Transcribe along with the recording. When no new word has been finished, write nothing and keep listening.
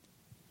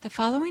The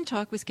following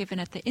talk was given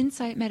at the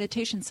Insight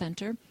Meditation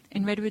Center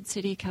in Redwood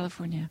City,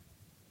 California.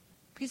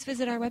 Please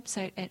visit our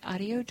website at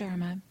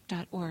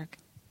audiodharma.org.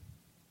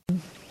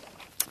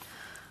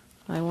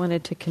 I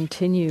wanted to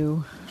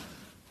continue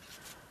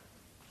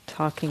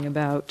talking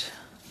about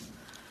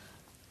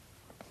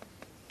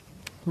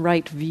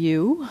right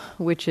view,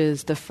 which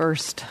is the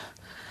first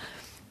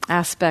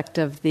aspect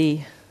of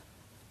the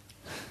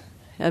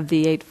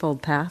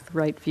Eightfold Path.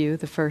 Right view,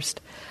 the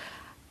first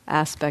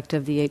aspect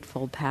of the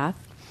Eightfold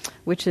Path,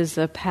 which is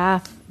a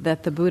path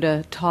that the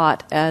Buddha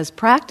taught as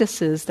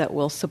practices that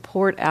will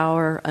support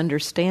our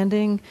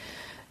understanding,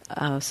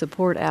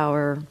 support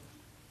our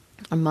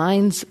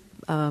mind's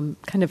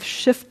kind of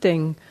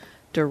shifting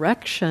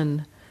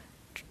direction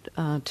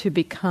to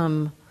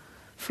become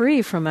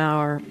free from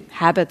our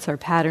habits, our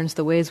patterns,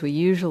 the ways we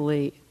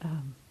usually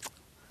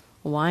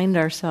wind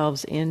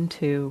ourselves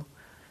into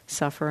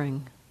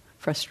suffering,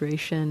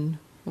 frustration,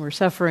 where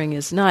suffering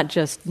is not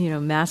just,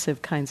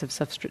 massive kinds of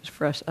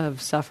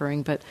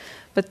suffering, but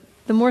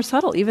the more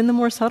subtle, even the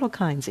more subtle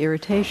kinds,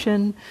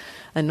 irritation,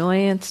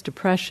 annoyance,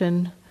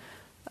 depression,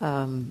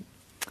 all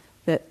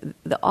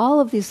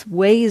of these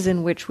ways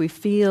in which we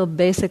feel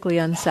basically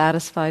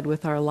unsatisfied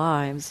with our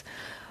lives.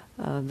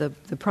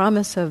 The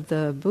promise of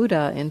the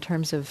Buddha in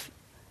terms of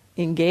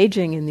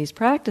engaging in these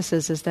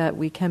practices is that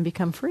we can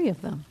become free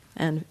of them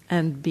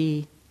and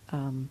be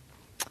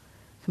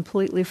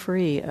completely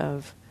free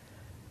of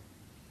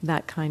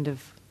that kind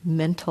of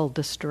mental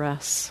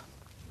distress.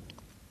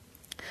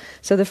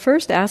 So the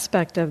first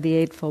aspect of the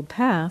Eightfold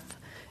Path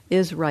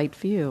is right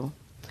view.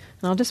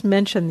 And I'll just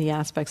mention the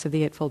aspects of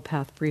the Eightfold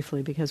Path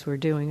briefly because we're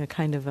doing a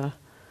kind of a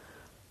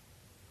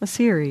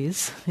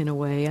series, in a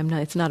way.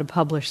 It's not a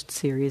published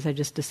series. I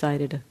just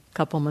decided a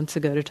couple months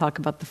ago to talk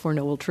about the Four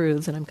Noble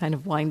Truths, and I'm kind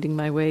of winding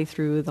my way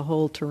through the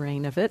whole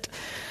terrain of it.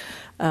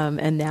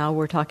 And now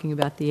we're talking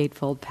about the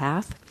Eightfold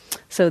Path.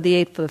 So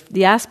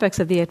the aspects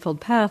of the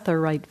Eightfold Path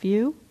are right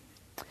view,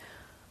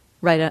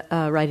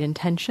 right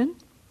intention,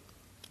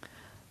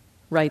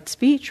 right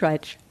speech,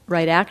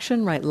 right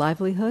action, right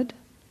livelihood,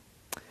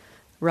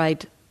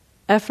 right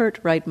effort,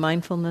 right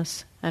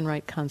mindfulness, and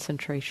right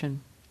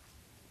concentration.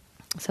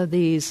 So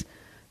these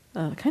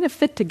kind of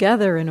fit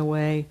together in a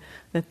way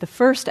that the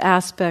first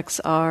aspects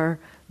are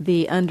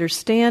the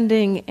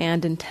understanding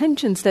and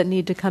intentions that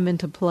need to come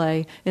into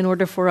play in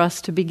order for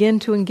us to begin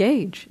to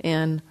engage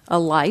in a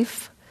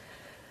life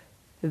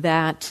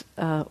that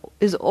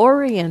is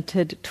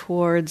oriented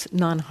towards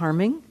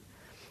non-harming.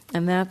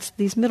 And that's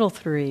these middle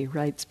three,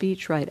 right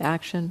speech, right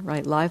action,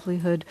 right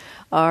livelihood,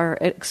 are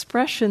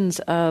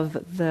expressions of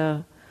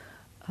the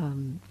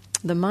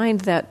mind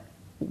that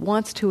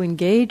wants to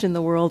engage in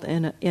the world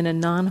in a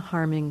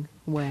non-harming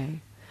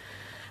way.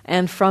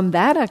 And from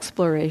that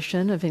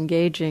exploration of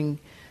engaging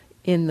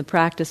in the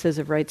practices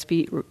of right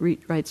speech,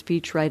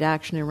 right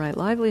action, and right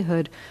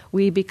livelihood,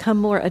 we become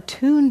more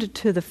attuned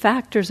to the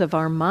factors of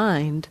our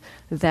mind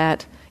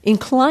that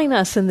incline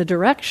us in the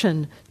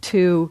direction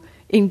to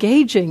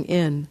engaging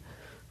in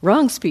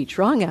wrong speech,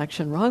 wrong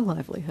action, wrong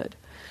livelihood.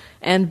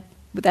 And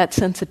with that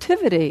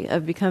sensitivity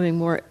of becoming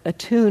more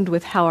attuned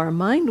with how our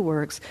mind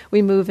works,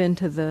 we move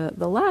into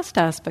the last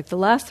aspect, the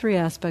last three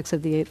aspects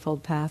of the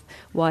Eightfold Path: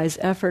 wise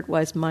effort,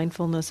 wise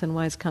mindfulness, and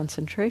wise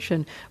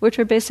concentration, which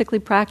are basically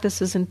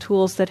practices and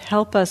tools that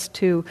help us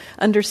to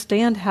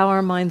understand how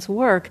our minds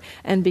work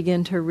and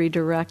begin to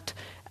redirect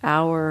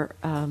our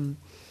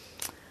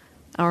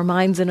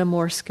minds in a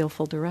more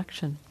skillful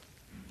direction.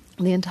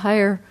 The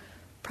entire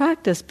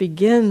practice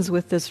begins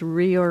with this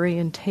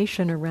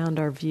reorientation around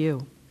our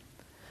view.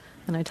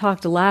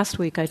 And last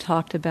week I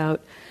talked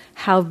about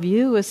how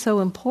view is so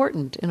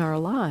important in our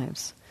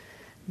lives,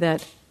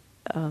 that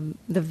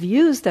the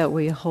views that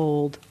we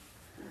hold,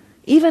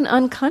 even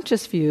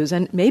unconscious views,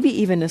 and maybe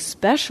even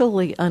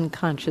especially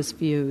unconscious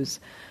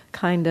views,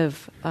 kind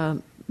of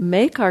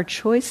make our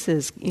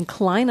choices,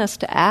 incline us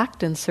to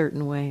act in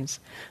certain ways.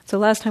 So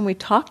last time we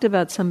talked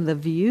about some of the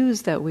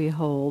views that we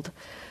hold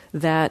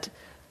that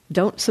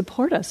don't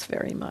support us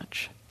very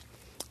much.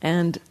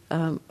 And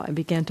I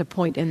began to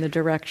point in the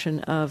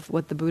direction of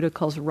what the Buddha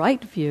calls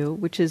right view,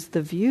 which is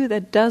the view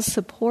that does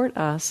support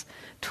us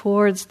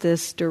towards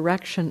this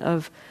direction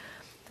of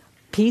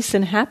peace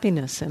and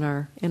happiness in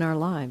our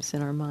lives,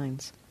 in our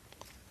minds.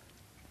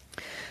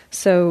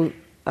 So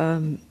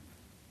there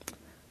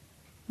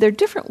are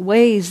different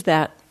ways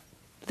that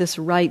this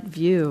right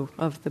view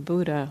of the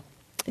Buddha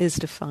is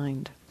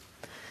defined.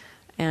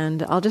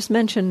 And I'll just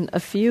mention a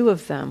few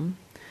of them.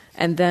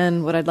 And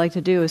then what I'd like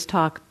to do is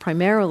talk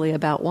primarily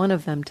about one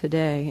of them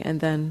today, and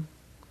then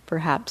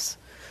perhaps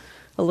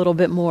a little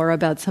bit more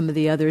about some of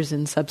the others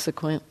in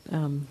subsequent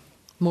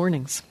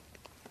mornings.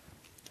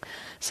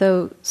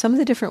 So some of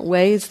the different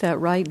ways that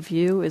right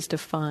view is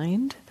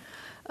defined.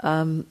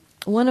 One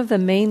of the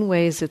main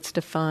ways it's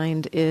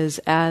defined is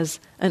as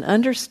an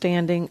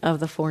understanding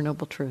of the Four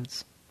Noble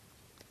Truths.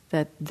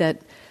 That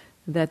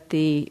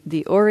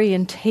the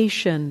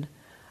orientation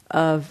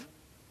of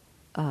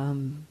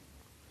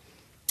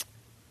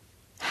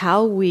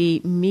how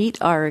we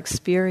meet our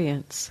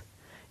experience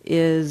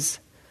is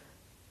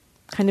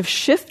kind of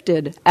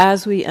shifted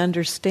as we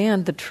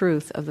understand the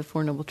truth of the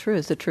Four Noble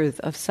Truths, the truth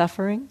of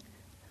suffering,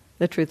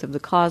 the truth of the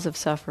cause of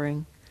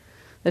suffering,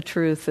 the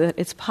truth that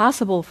it's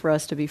possible for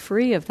us to be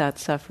free of that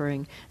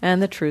suffering,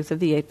 and the truth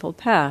of the Eightfold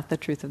Path, the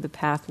truth of the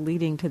path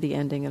leading to the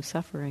ending of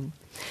suffering.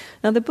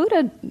 Now the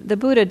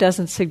Buddha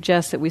doesn't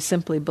suggest that we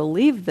simply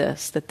believe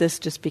this, that this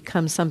just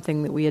becomes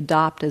something that we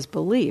adopt as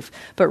belief,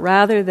 but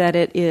rather that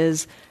it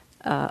is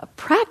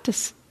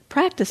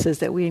practices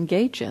that we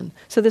engage in.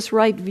 So this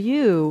right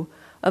view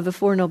of the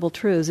Four Noble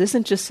Truths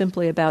isn't just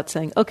simply about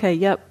saying, okay,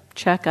 yep,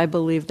 check, I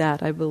believe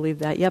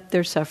that, yep,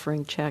 there's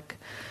suffering, check.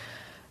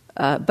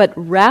 But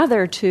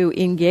rather to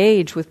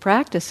engage with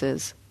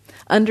practices,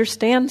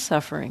 understand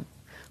suffering,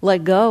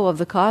 let go of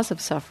the cause of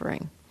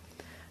suffering,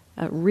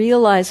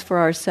 realize for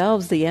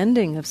ourselves the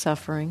ending of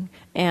suffering,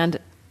 and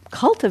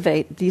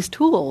cultivate these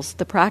tools,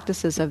 the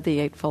practices of the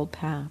Eightfold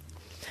Path.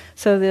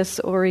 So this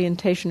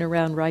orientation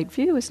around right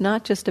view is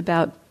not just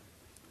about,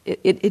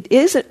 it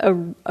is a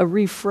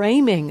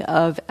reframing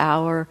of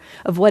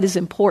what is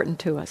important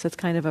to us. It's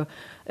kind of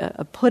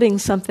a putting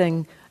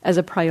something as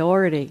a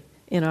priority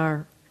in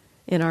our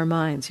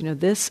minds.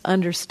 This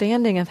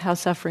understanding of how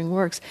suffering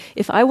works.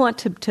 If I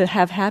want to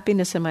have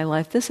happiness in my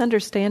life, this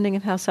understanding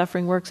of how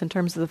suffering works in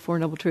terms of the Four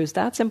Noble Truths,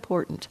 that's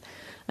important.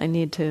 I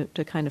need to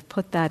kind of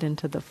put that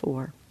into the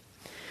fore.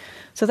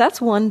 So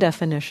that's one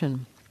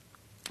definition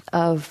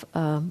of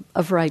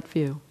right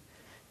view,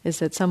 is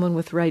that someone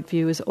with right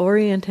view is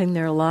orienting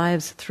their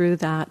lives through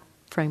that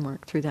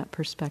framework, through that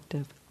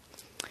perspective.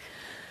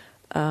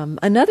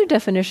 Another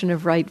definition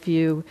of right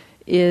view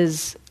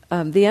is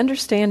the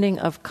understanding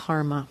of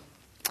karma.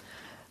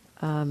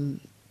 And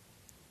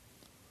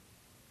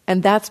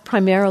that's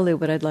primarily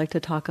what I'd like to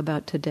talk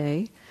about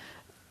today.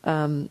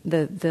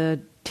 The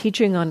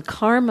teaching on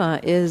karma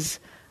it's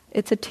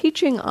a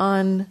teaching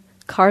on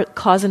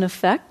cause and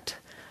effect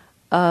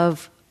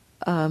of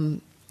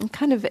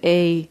kind of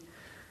a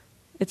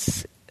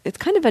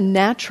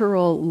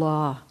natural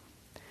law,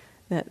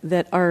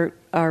 that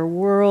our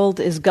world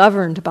is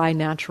governed by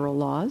natural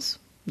laws.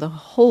 The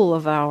whole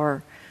of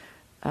our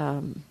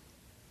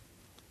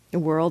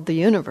world, the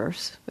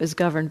universe, is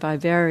governed by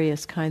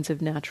various kinds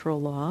of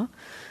natural law.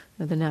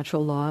 The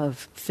natural law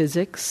of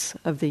physics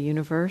of the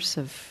universe,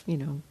 of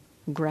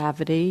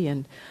gravity,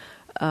 and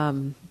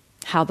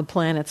how the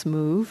planets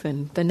move,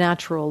 and the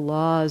natural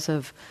laws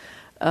of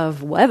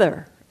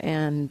weather,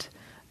 and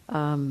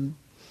then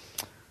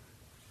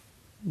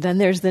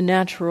there's the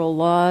natural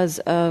laws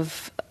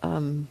of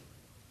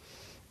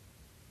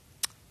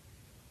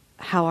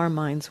how our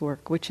minds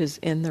work, which is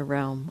in the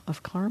realm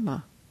of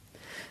karma.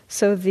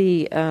 So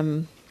the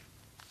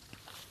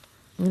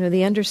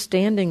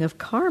understanding of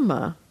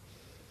karma,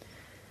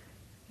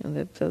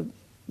 the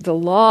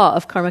law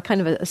of karma,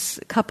 kind of a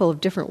couple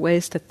of different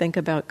ways to think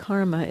about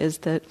karma, is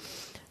that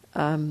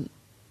the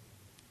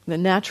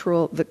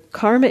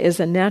karma is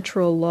a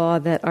natural law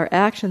that our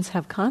actions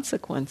have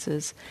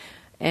consequences,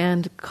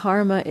 and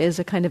karma is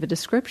a kind of a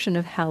description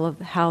of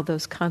how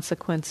those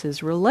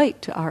consequences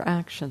relate to our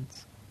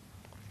actions.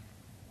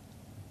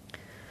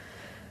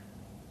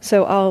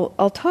 So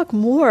I'll talk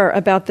more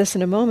about this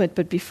in a moment,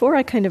 but before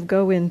I kind of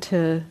go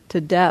into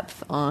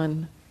depth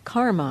on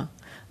karma,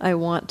 I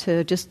want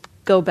to just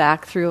go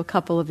back through a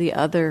couple of the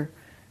other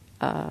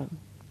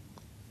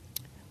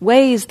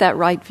ways that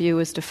right view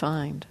is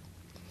defined.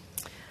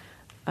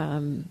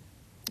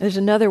 There's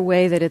another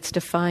way that it's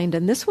defined,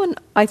 and this one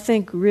I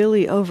think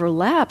really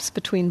overlaps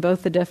between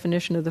both the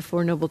definition of the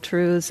Four Noble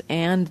Truths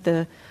and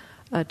the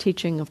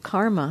teaching of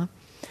karma,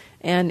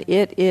 and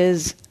it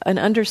is an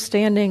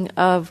understanding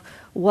of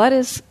what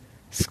is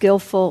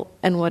skillful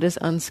and what is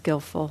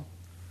unskillful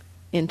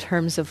in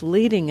terms of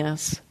leading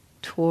us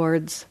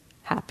towards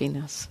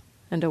happiness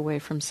and away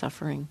from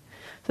suffering.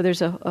 So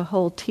there's a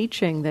whole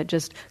teaching that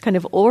just kind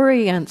of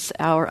orients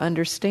our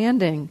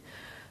understanding,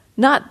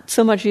 not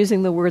so much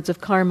using the words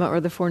of karma or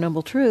the Four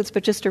Noble Truths,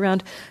 but just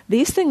around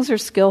these things are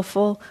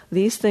skillful,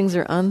 these things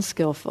are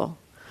unskillful.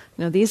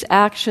 These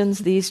actions,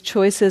 these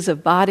choices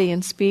of body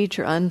and speech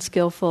are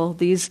unskillful.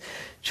 These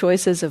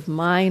choices of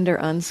mind are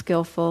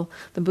unskillful.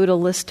 The Buddha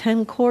lists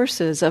 10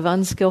 courses of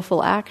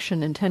unskillful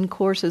action and 10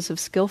 courses of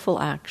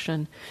skillful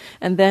action.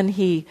 And then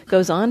he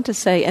goes on to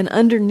say, and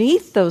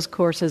underneath those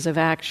courses of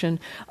action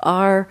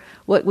are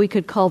what we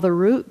could call the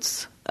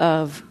roots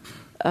of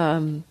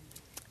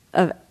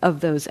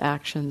those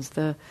actions,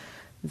 the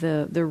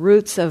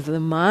roots of the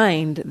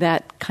mind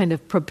that kind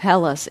of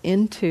propel us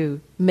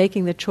into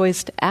making the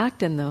choice to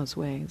act in those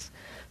ways.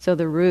 So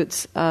the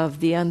roots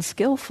of the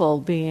unskillful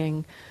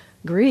being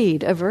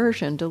greed,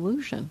 aversion,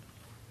 delusion.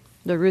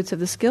 The roots of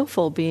the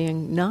skillful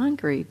being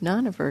non-greed,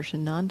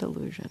 non-aversion,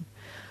 non-delusion.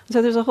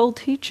 So there's a whole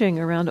teaching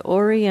around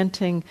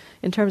orienting,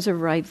 in terms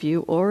of right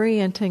view,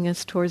 orienting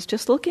us towards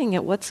just looking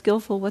at what's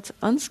skillful, what's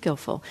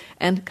unskillful,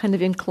 and kind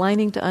of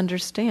inclining to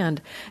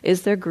understand,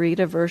 is there greed,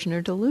 aversion,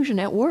 or delusion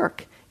at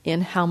work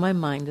in how my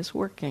mind is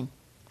working?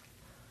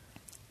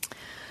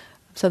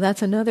 So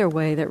that's another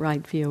way that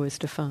right view is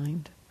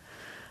defined.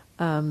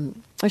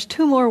 There's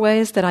two more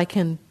ways that I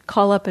can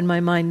call up in my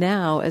mind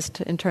now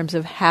in terms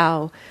of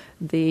how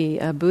the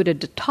Buddha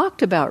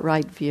talked about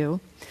right view.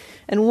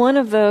 And one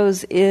of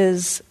those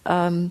is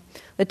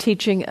the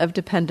teaching of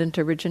dependent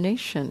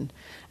origination.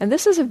 And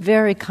this is a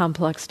very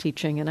complex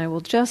teaching, and I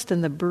will just, in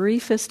the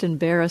briefest and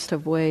barest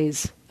of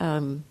ways,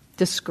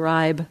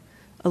 describe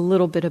a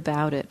little bit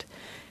about it.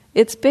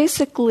 It's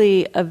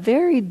basically a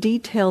very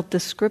detailed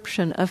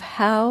description of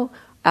how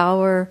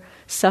our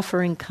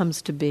suffering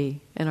comes to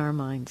be in our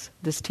minds,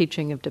 this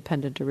teaching of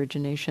dependent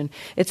origination.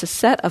 It's a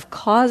set of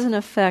cause and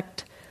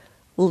effect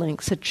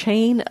links, a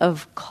chain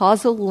of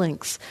causal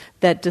links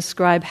that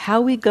describe how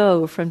we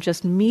go from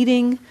just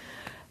meeting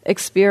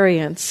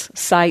experience,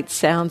 sight,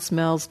 sound,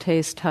 smells,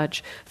 taste,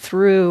 touch,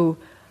 through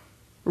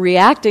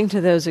reacting to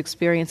those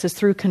experiences,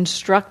 through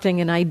constructing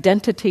an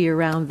identity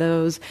around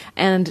those,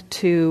 and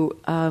to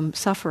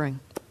suffering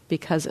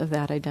because of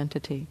that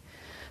identity.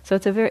 So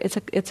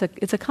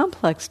it's a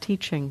complex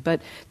teaching,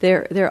 but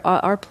there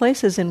are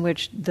places in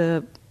which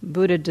the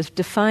Buddha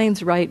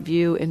defines right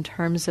view in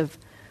terms of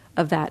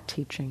that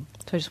teaching.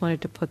 So I just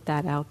wanted to put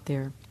that out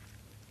there.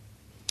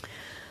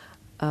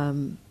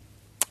 And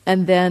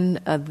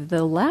then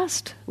the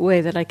last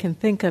way that I can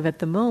think of at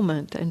the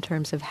moment in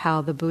terms of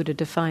how the Buddha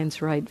defines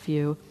right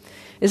view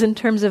is in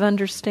terms of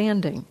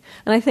understanding.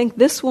 And I think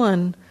this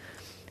one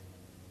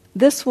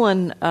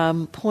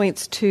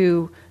points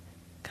to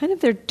kind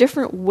of there are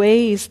different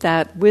ways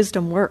that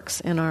wisdom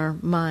works in our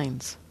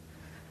minds.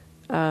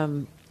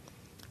 And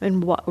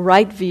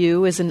right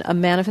view is a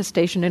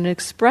manifestation, an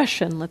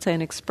expression, let's say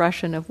an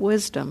expression of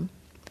wisdom.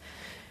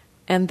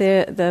 And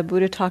the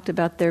Buddha talked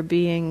about there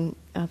being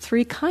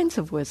three kinds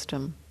of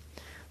wisdom.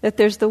 That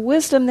there's the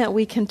wisdom that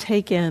we can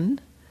take in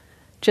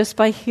just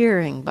by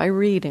hearing, by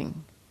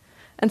reading.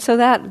 And so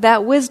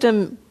that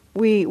wisdom,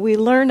 we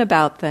learn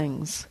about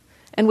things.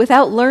 And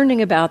without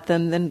learning about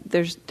them, then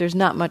there's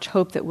not much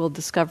hope that we'll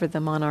discover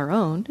them on our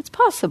own. It's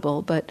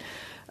possible, but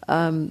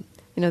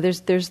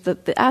there's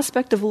the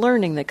aspect of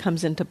learning that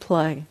comes into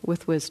play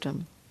with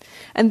wisdom.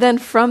 And then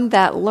from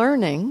that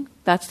learning,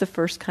 that's the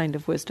first kind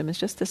of wisdom. It's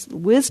just this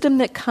wisdom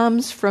that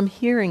comes from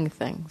hearing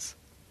things.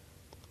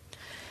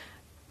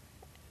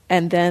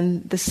 And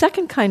then the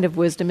second kind of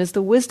wisdom is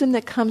the wisdom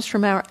that comes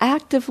from our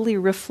actively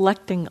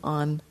reflecting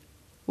on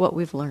what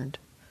we've learned.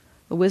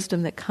 The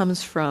wisdom that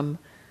comes from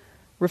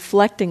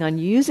reflecting on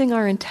using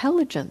our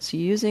intelligence,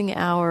 using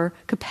our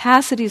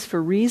capacities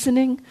for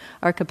reasoning,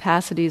 our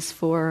capacities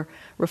for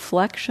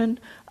reflection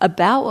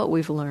about what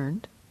we've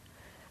learned,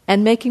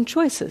 and making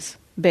choices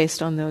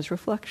based on those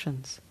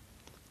reflections.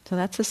 So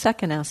that's the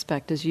second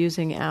aspect, is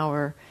using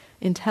our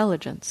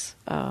intelligence,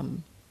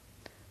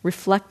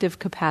 reflective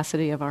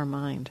capacity of our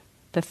mind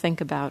to think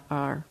about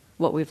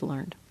what we've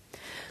learned.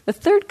 The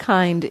third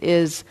kind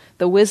is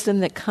the wisdom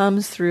that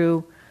comes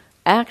through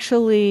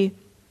actually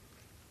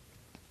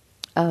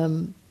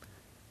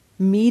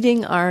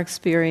meeting our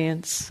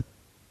experience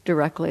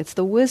directly. It's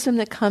the wisdom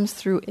that comes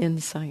through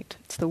insight.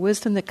 It's the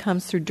wisdom that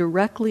comes through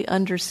directly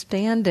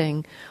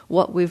understanding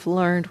what we've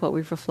learned, what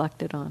we've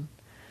reflected on.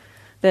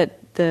 That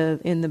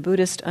in the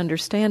Buddhist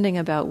understanding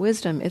about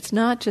wisdom, it's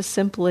not just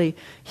simply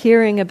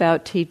hearing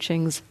about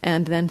teachings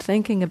and then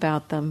thinking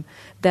about them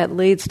that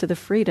leads to the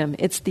freedom.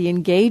 It's the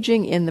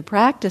engaging in the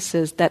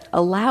practices that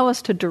allow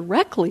us to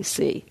directly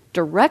see,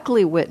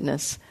 directly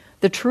witness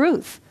the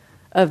truth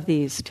of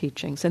these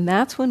teachings. And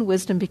that's when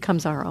wisdom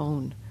becomes our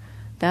own.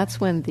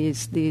 That's when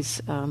these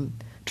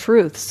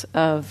truths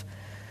of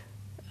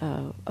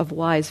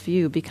wise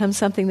view become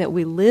something that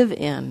we live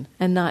in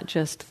and not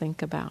just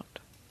think about.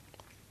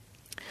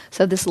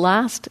 So this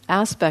last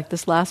aspect,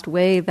 this last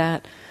way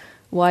that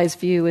wise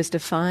view is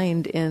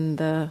defined in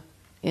the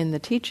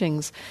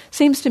teachings,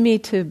 seems to me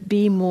to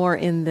be more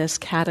in this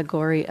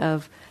category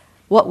of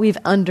what we've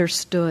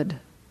understood.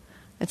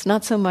 It's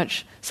not so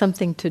much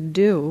something to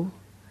do,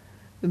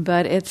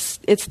 but it's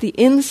the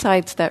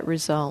insights that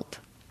result.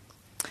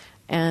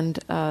 And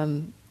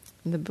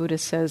the Buddha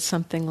says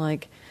something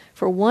like,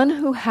 for one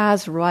who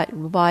has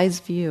wise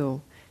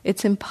view,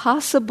 it's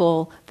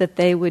impossible that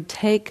they would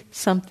take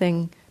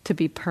something to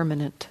be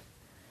permanent.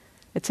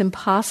 It's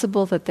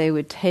impossible that they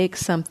would take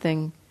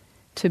something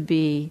to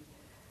be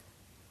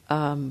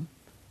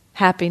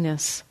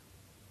happiness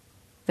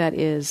that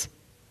is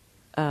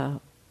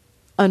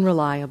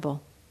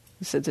unreliable.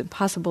 So it's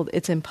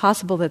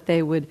impossible that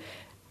they would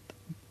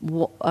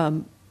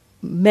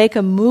make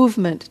a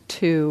movement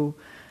to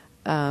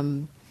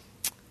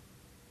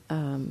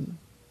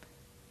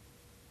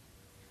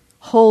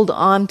hold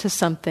on to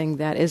something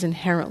that is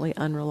inherently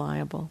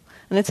unreliable.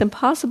 And it's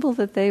impossible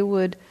that they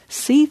would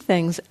see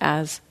things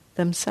as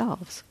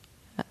themselves.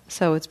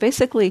 So it's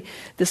basically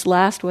this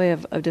last way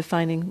of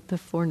defining the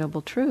Four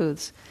Noble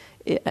Truths.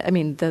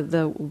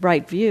 The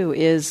right view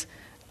is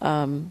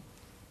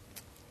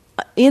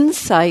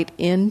insight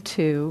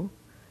into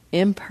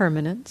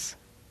impermanence,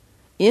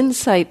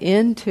 insight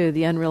into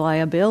the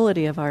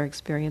unreliability of our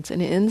experience,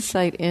 and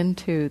insight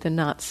into the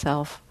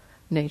not-self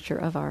nature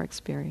of our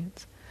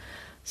experience.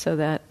 So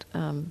that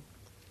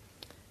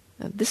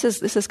this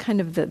is kind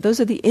of those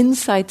are the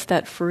insights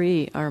that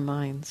free our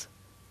minds.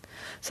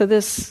 So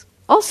this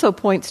also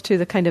points to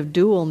the kind of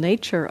dual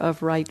nature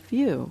of right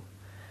view,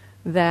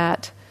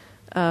 that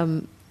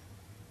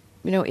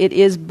it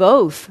is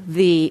both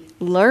the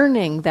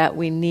learning that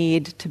we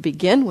need to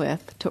begin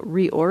with to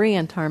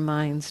reorient our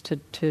minds, to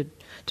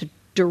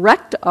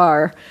direct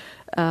our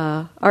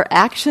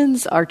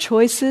actions, our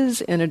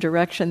choices in a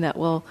direction that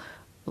will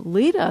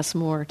lead us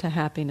more to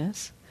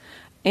happiness.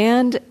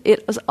 And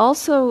it is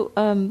also,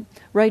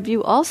 right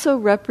view also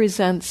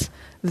represents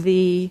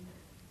the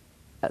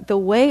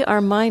way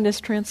our mind is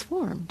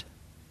transformed.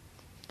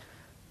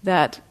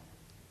 That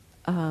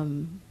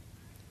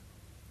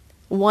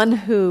one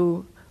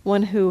who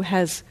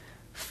has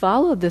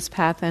followed this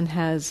path and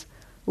has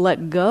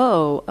let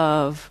go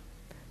of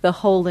the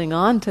holding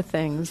on to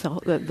things,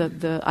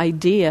 the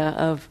idea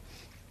of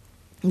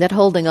that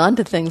holding on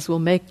to things will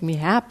make me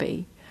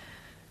happy,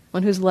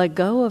 one who's let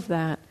go of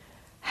that,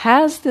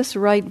 has this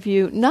right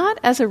view not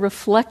as a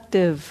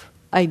reflective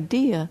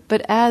idea,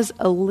 but as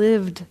a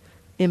lived,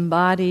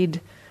 embodied.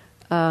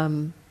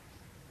 Their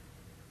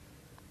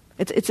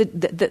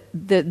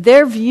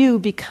view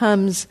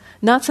becomes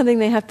not something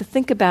they have to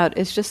think about;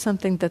 it's just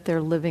something that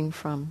they're living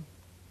from.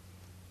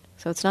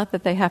 So it's not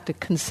that they have to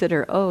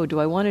consider, oh, do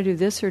I want to do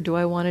this or do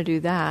I want to do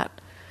that?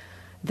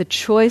 The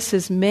choice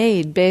is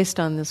made based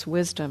on this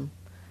wisdom.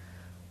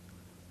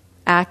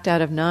 Act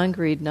out of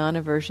non-greed,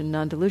 non-aversion,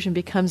 non-delusion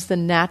becomes the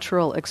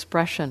natural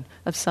expression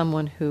of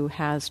someone who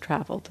has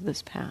traveled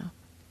this path.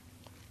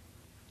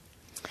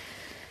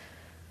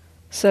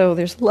 So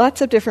there's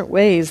lots of different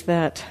ways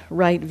that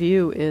right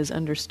view is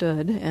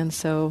understood, and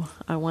so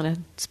I want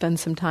to spend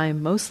some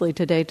time mostly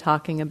today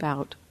talking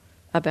about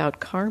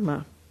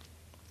karma.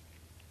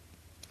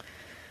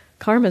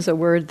 Karma is a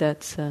word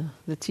that's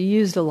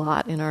used a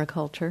lot in our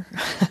culture,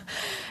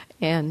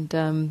 and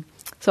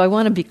so I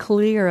want to be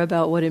clear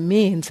about what it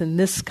means in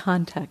this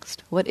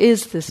context. What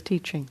is this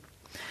teaching?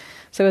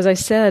 So as I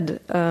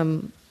said a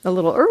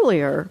little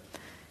earlier,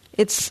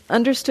 it's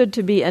understood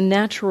to be a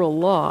natural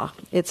law.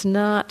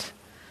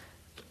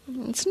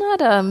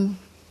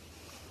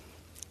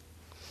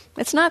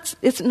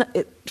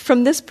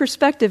 From this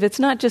perspective, it's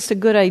not just a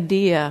good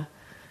idea.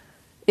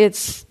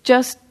 It's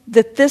just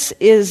that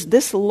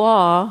this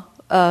law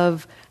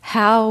of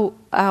how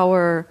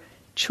our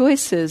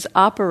choices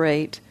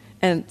operate,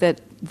 and that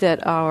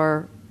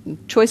our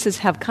choices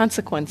have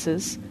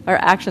consequences, our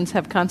actions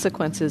have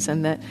consequences,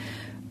 and that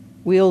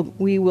we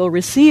will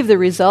receive the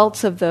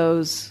results of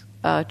those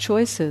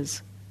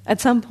choices at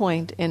some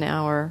point in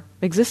our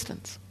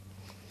existence.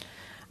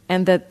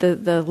 And that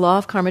the law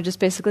of karma just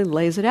basically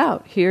lays it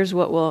out. Here's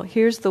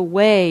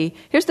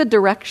the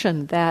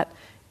direction that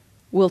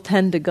will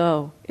tend to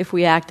go if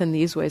we act in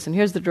these ways, and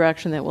here's the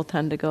direction that will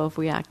tend to go if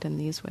we act in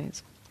these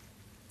ways.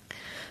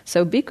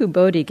 So Bhikkhu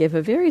Bodhi gave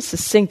a very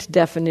succinct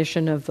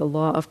definition of the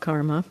law of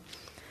karma,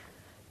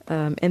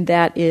 and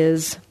that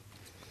is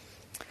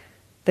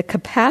the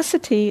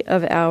capacity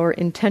of our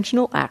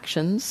intentional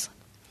actions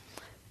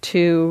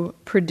to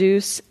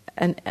produce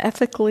an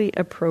ethically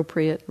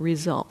appropriate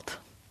result.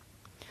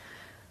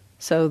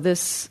 So what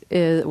does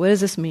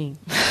this mean?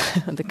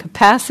 The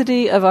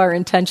capacity of our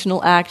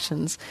intentional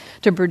actions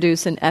to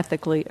produce an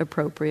ethically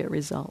appropriate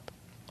result.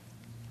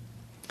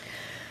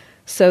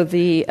 So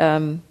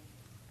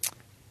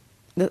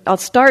I'll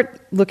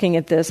start looking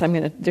at this.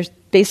 There's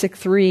basic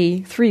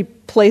three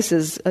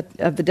places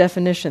of the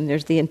definition.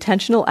 There's the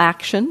intentional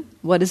action.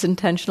 What is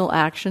intentional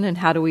action, and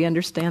how do we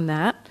understand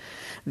that?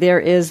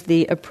 There is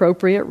the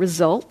appropriate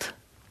result.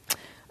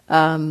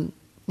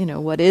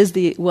 What is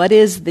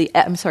the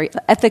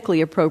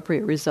ethically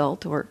appropriate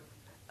result, or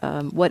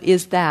what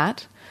is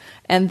that?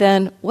 And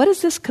then, what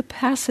does this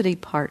capacity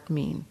part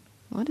mean?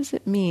 What does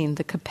it mean,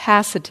 the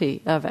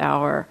capacity of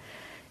our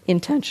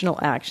intentional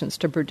actions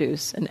to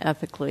produce an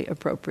ethically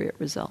appropriate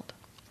result?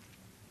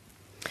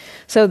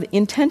 So the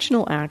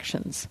intentional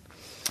actions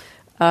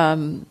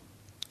are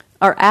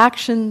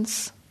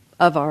actions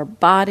of our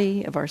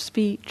body, of our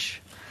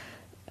speech,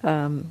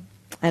 and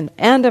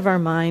of our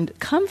mind,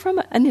 come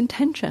from an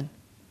intention,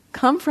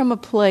 come from a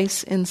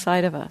place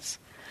inside of us.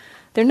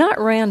 They're not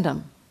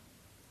random.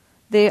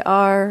 They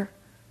are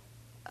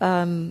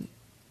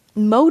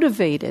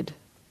motivated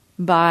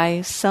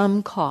by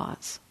some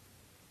cause.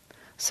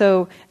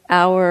 So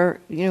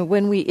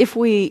if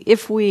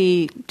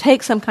we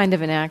take some kind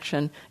of an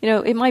action,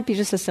 it might be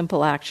just a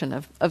simple action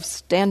of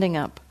standing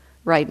up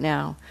right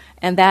now.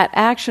 And that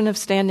action of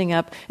standing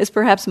up is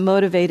perhaps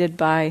motivated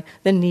by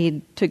the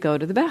need to go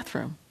to the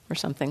bathroom or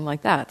something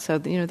like that. So,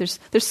 there's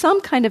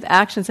some kind of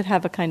actions that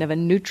have a kind of a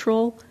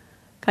neutral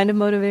kind of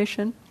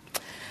motivation.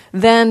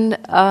 Then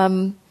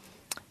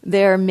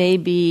there may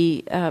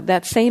be,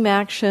 that same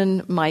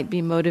action might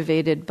be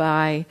motivated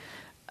by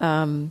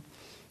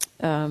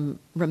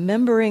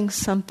remembering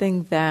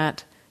something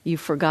that you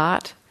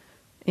forgot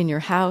in your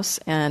house,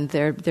 and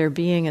there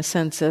being a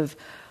sense of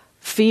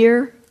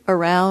fear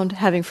around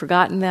having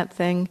forgotten that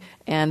thing,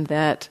 and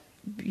that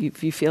you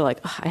feel like,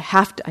 I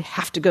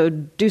have to go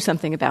do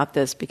something about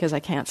this because I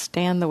can't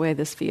stand the way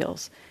this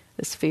feels.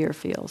 this fear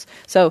feels.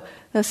 So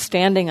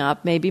standing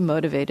up may be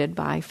motivated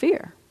by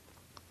fear.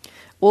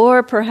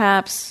 Or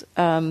perhaps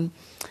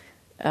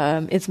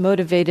it's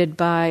motivated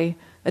by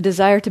a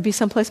desire to be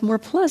someplace more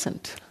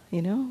pleasant.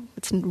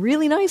 It's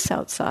really nice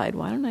outside.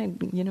 Why don't I,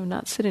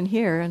 not sit in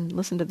here and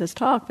listen to this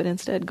talk, but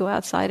instead go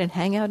outside and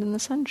hang out in the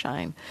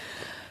sunshine?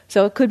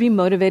 So it could be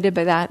motivated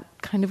by that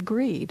kind of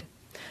greed.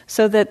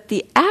 So that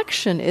the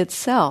action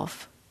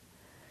itself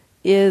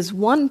is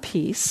one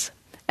piece,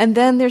 and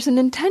then there's an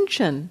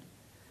intention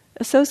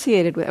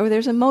associated with, or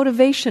there's a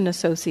motivation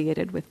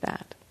associated with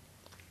that.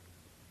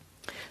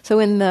 So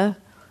in the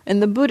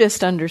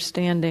Buddhist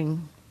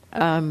understanding,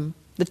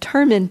 the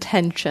term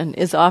intention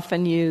is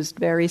often used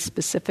very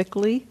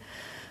specifically.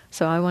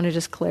 So I want to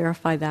just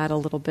clarify that a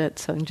little bit,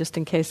 so just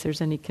in case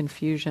there's any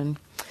confusion.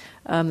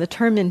 The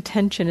term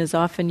intention is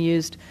often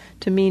used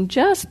to mean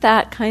just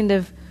that kind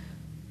of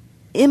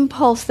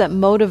impulse that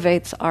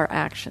motivates our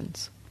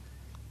actions.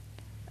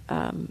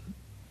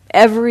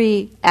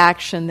 Every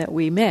action that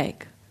we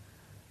make,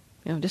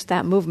 just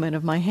that movement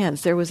of my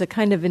hands, there was a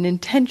kind of an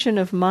intention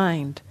of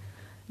mind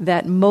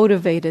that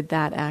motivated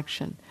that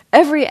action.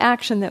 Every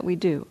action that we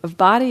do, of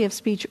body, of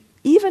speech,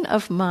 even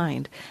of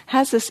mind,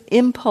 has this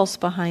impulse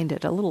behind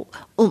it, a little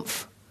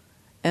oomph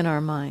in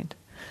our mind.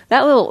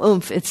 That little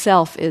oomph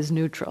itself is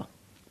neutral.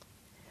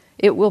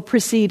 It will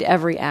precede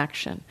every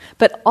action.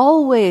 But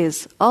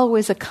always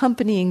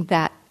accompanying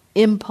that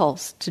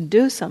impulse to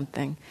do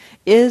something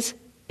is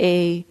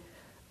a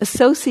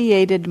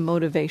associated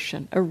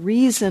motivation, a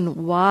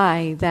reason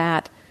why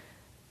that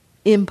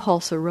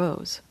impulse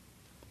arose.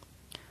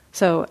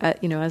 So,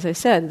 as I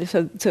said,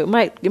 so it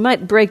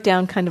might break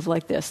down kind of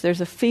like this. There's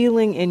a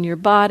feeling in your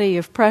body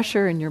of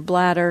pressure in your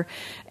bladder,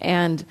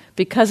 and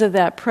because of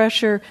that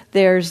pressure,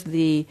 there's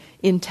the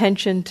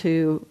intention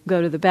to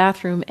go to the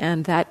bathroom,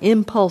 and that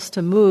impulse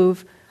to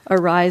move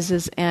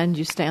arises, and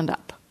you stand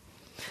up.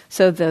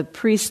 So the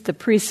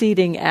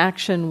preceding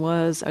action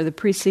was, or the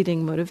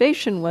preceding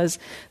motivation was,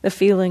 the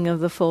feeling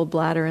of the full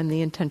bladder and the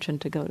intention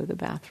to go to the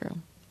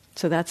bathroom.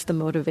 So that's the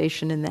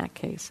motivation in that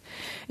case.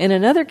 In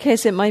another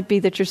case, it might be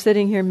that you're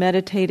sitting here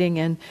meditating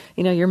and,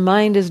 your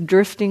mind is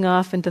drifting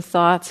off into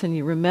thoughts and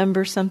you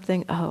remember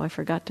something. Oh, I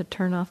forgot to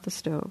turn off the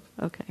stove.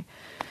 Okay.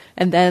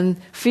 And then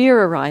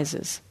fear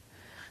arises.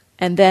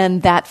 And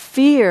then that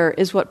fear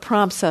is what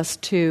prompts us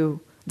to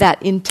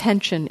that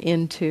intention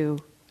into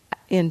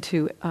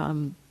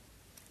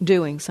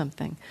doing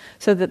something.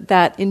 So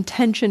that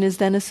intention is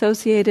then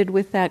associated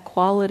with that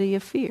quality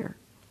of fear.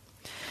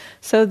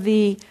 So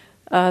the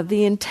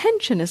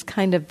intention is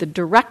kind of the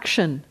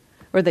direction,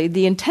 or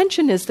the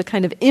intention is the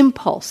kind of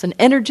impulse, an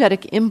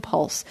energetic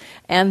impulse,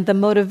 and the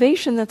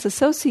motivation that's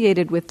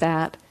associated with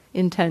that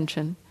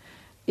intention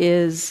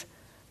is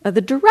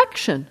the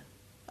direction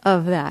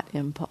of that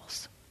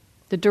impulse,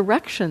 the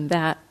direction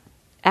that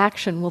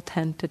action will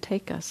tend to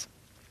take us.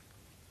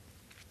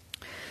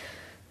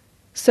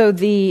 So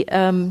the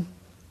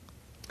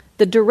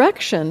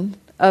direction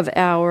of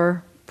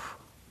our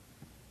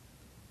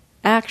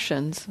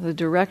actions, the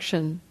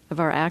direction of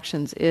our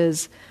actions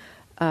is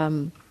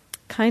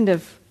kind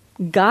of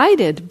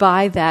guided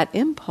by that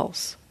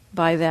impulse,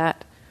 by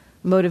that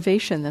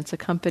motivation that's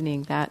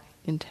accompanying that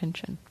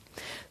intention.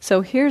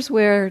 So here's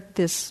where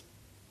this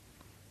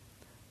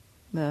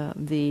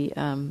the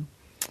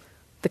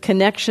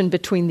connection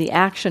between the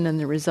action and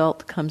the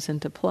result comes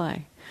into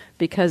play,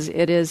 because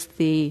it is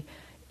the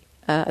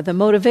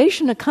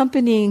motivation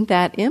accompanying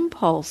that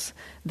impulse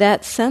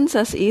that sends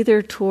us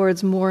either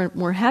towards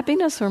more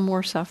happiness or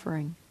more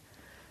suffering.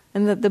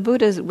 And the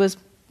Buddha was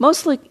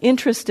mostly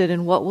interested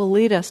in what will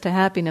lead us to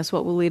happiness,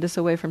 what will lead us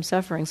away from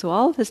suffering. So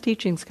all of his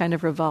teachings kind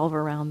of revolve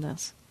around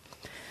this.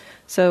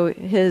 So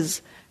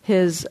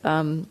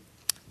the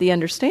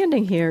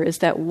understanding here is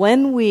that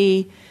when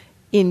we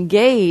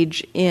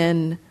engage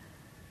in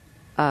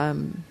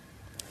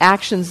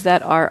actions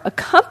that are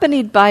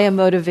accompanied by a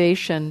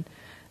motivation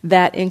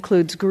that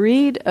includes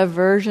greed,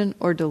 aversion,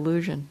 or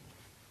delusion,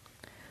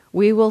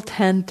 we will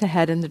tend to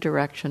head in the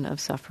direction of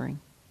suffering.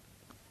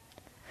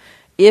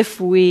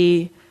 If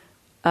we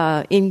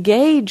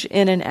engage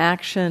in an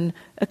action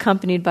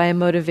accompanied by a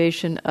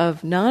motivation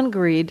of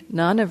non-greed,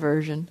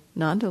 non-aversion,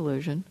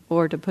 non-delusion,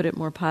 or to put it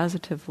more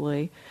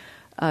positively,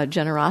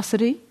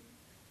 generosity,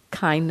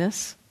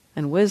 kindness,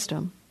 and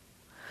wisdom,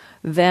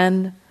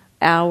 then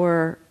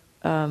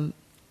the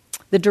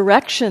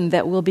direction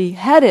that we'll be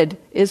headed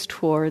is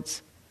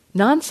towards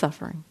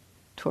non-suffering,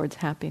 towards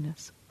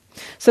happiness.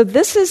 So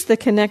this is the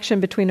connection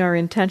between our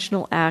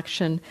intentional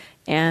action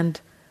and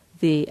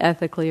the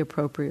ethically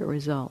appropriate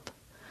result.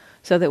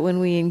 So that when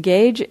we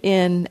engage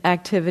in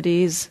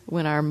activities,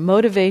 when our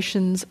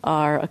motivations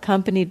are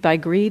accompanied by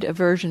greed,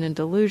 aversion, and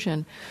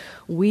delusion,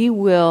 we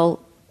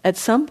will at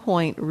some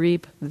point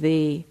reap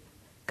the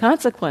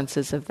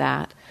consequences of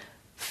that,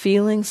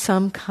 feeling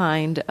some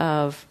kind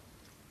of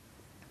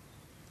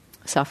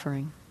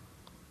suffering.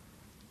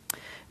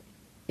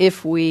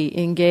 If we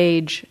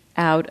engage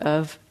out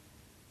of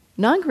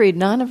non-greed,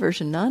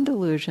 non-aversion,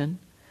 non-delusion,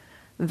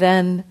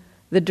 then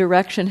the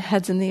direction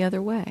heads in the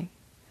other way.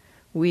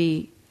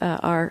 We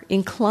are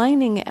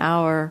inclining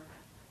our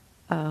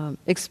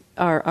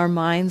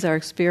minds, our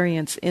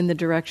experience in the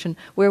direction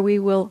where we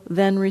will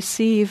then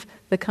receive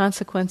the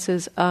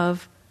consequences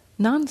of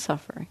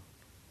non-suffering,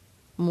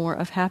 more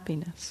of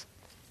happiness.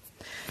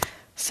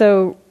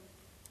 So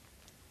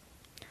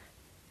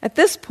at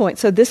this point,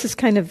 so this is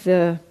kind of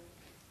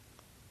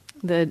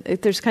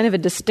there's kind of a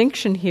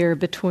distinction here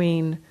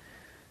between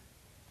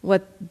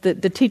what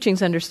the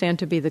teachings understand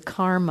to be the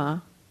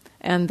karma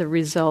and the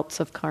results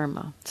of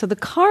karma. So the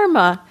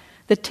karma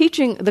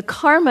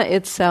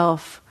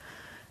itself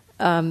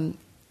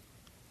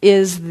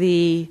is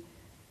the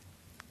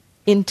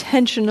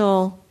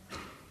intentional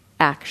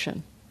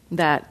action,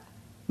 that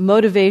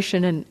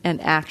motivation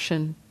and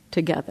action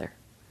together.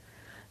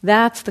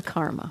 That's the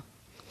karma.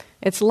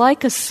 It's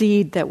like a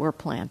seed that we're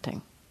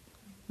planting.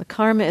 The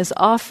karma is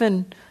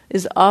often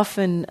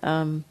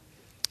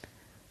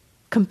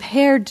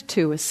compared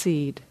to a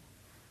seed.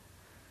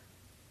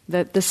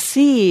 That the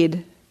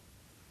seed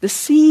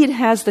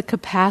has the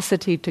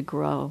capacity to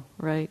grow,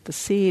 right? The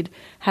seed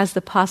has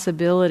the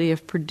possibility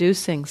of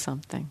producing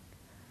something.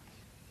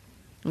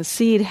 The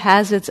seed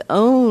has its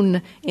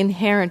own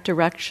inherent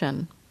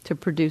direction to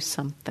produce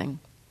something.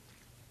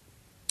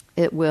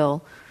 It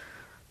will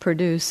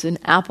produce an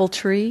apple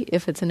tree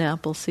if it's an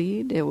apple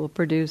seed. It will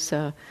produce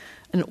an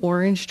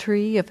orange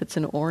tree if it's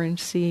an orange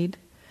seed.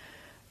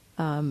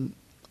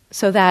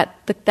 So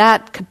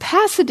that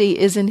capacity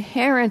is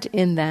inherent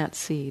in that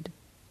seed.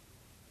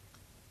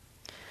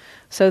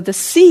 So the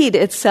seed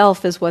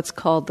itself is what's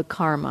called the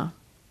karma.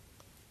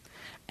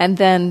 And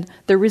then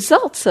the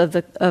results of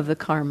the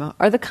karma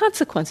are the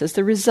consequences,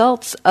 the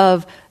results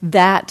of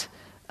that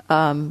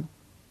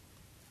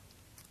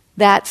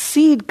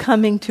seed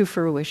coming to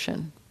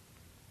fruition.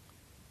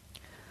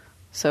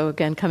 So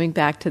again, coming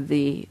back to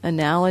the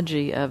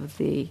analogy of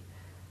the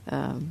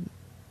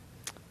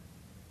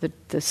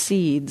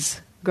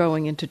seeds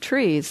growing into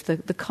trees,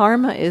 the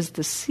karma is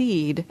the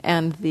seed,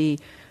 and the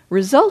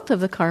result of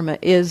the karma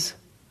is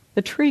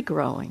the tree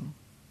growing.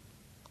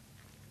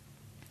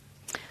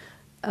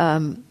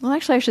 Well,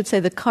 actually, I should say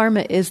the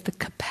karma is the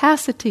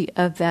capacity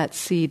of that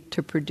seed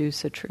to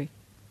produce a tree.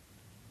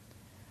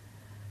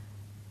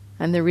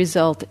 And the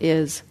result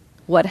is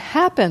what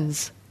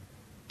happens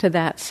to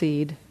that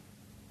seed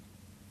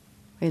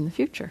in the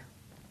future.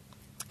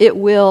 It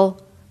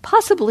will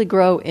possibly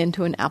grow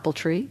into an apple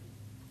tree.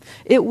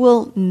 It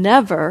will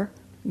never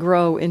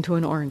grow into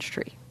an orange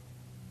tree.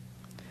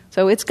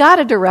 So it's got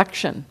a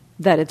direction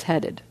that it's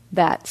headed,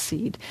 that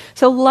seed.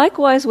 So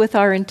likewise with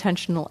our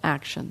intentional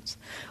actions.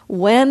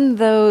 When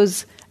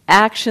those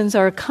actions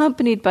are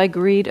accompanied by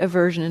greed,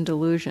 aversion, and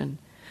delusion,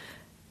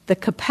 the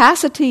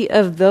capacity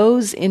of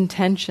those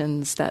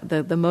intentions, that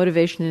the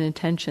motivation and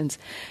intentions,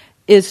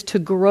 is to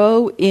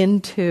grow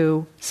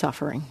into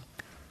suffering.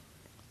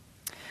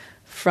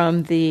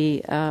 From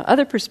the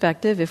other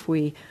perspective, if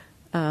we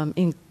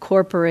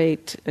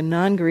incorporate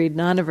non-greed,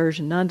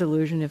 non-aversion,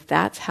 non-delusion, if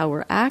that's how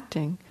we're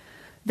acting,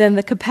 then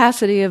the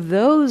capacity of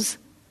those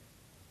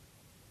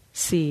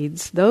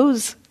seeds,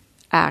 those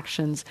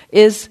actions,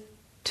 is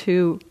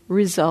to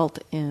result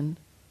in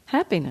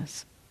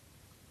happiness,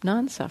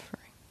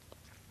 non-suffering.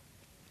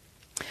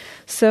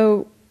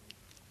 So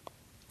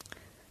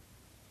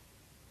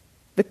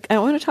I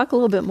want to talk a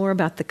little bit more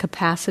about the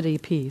capacity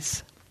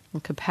piece, the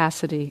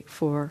capacity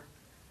for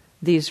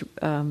these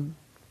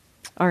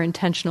our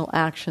intentional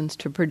actions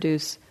to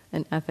produce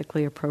an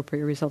ethically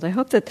appropriate result. I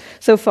hope that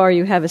so far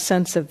you have a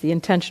sense of the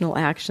intentional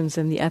actions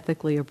and the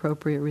ethically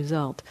appropriate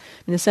result.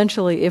 And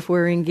essentially, if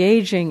we're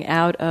engaging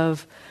out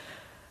of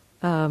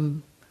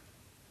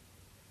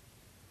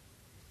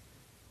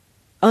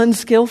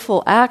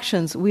unskillful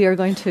actions, we are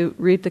going to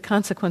reap the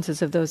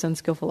consequences of those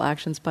unskillful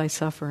actions by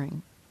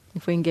suffering.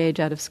 If we engage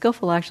out of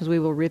skillful actions, we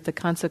will reap the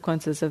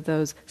consequences of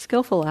those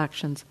skillful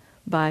actions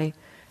by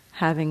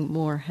having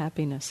more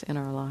happiness in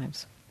our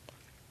lives.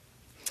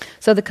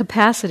 So the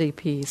capacity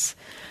piece,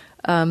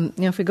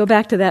 if we go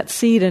back to that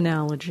seed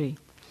analogy,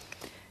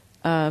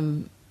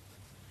 that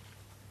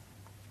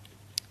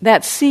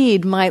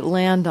seed might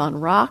land on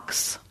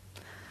rocks,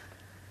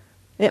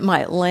 it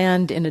might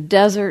land in a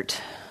desert,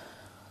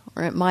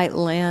 or it might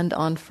land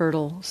on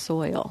fertile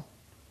soil.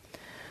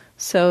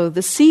 So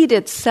the seed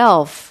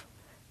itself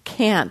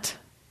can't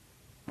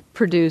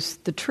produce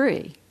the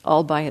tree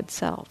all by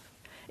itself.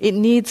 It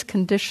needs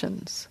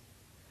conditions.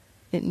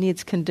 It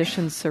needs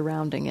conditions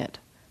surrounding it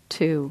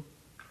to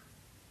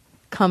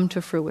come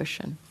to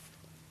fruition.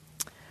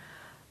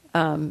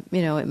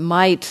 It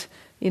might,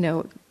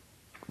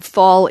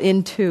 fall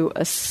into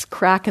a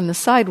crack in the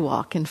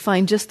sidewalk and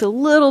find just a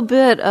little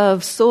bit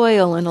of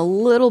soil and a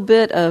little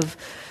bit of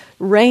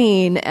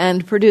rain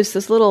and produce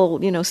this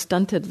little,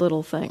 stunted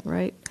little thing,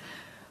 right?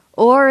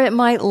 Or it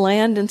might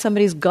land in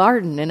somebody's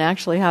garden and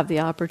actually have the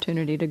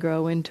opportunity to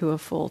grow into a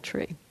full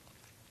tree.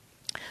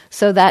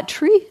 So that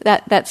tree,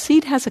 that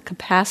seed has a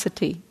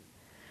capacity,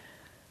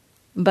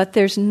 but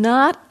there's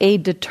not a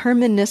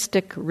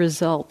deterministic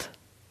result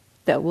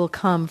that will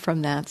come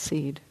from that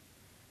seed.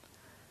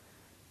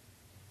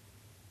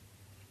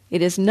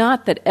 It is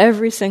not that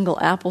every single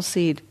apple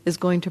seed is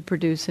going to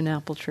produce an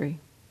apple tree.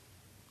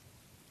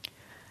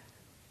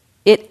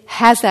 It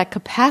has that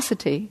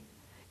capacity.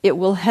 It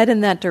will head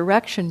in that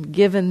direction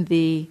given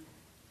the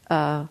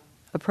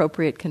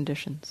appropriate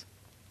conditions.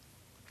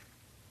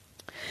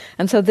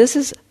 And so this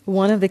is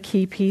one of the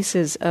key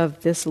pieces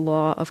of this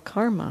law of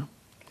karma,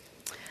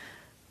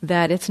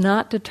 that it's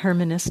not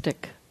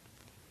deterministic.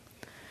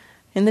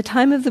 In the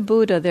time of the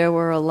Buddha, there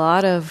were a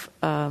lot of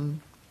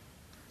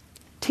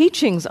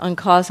teachings on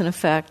cause and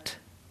effect,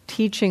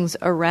 teachings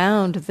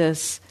around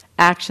this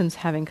actions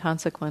having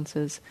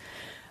consequences.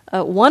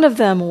 One of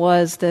them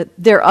was that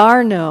there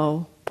are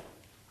no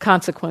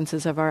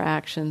consequences of our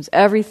actions.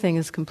 Everything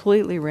is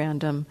completely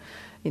random.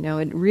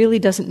 It really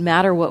doesn't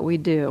matter what we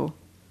do.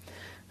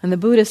 And the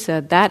Buddha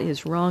said, that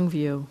is wrong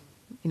view.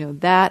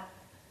 That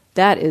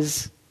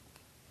is,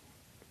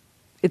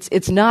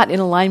 it's not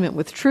in alignment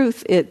with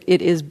truth. It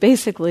is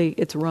basically,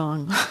 it's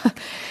wrong.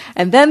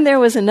 And then there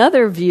was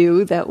another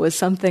view that was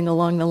something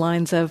along the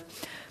lines of,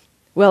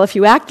 well, if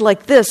you act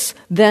like this,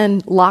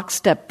 then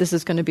lockstep, this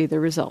is going to be the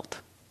result.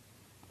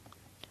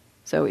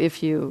 So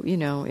if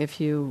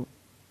you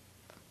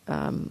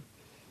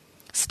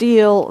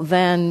steal,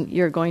 then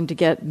you're going to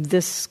get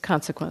this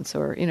consequence,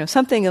 or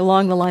something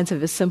along the lines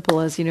of as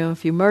simple as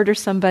if you murder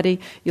somebody,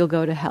 you'll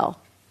go to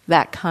hell.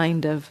 That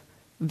kind of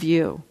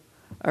view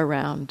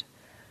around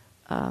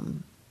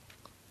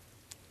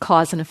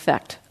cause and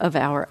effect of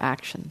our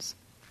actions.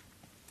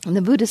 And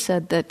the Buddha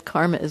said that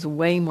karma is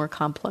way more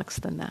complex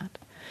than that.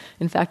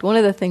 In fact, one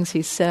of the things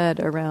he said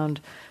around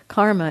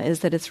karma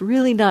is that it's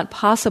really not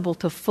possible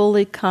to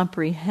fully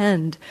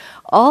comprehend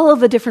all of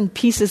the different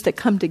pieces that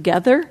come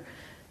together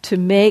to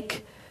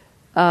make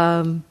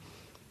in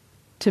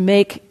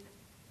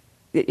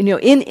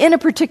a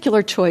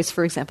particular choice,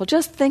 for example.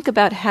 Just think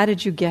about, how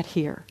did you get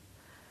here?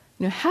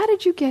 How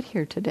did you get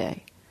here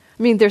today?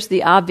 I mean, there's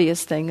the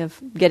obvious thing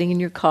of getting in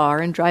your car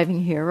and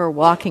driving here or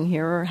walking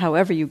here or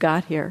however you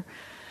got here.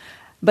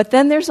 But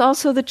then there's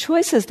also the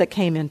choices that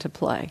came into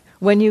play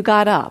when you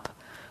got up,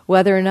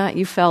 whether or not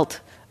you felt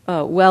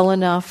well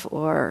enough,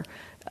 or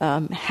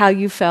how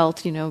you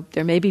felt.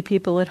 There may be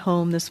people at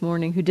home this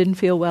morning who didn't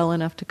feel well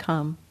enough to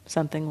come,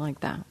 something like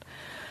that.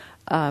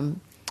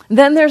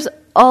 Then there's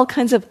all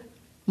kinds of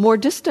more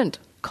distant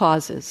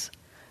causes.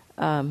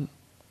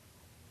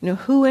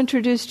 Who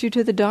introduced you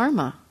to the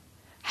Dharma?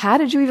 How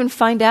did you even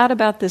find out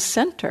about this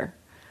center?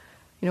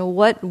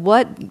 What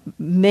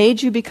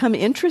made you become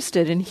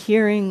interested in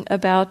hearing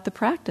about the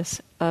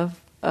practice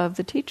of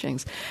the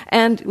teachings?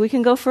 And we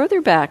can go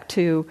further back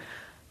to,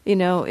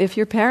 if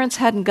your parents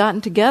hadn't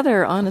gotten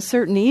together on a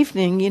certain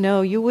evening,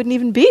 you wouldn't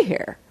even be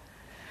here.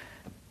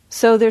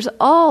 So there's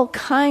all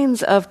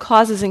kinds of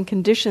causes and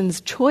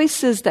conditions,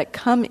 choices that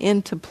come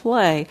into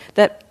play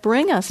that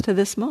bring us to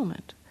this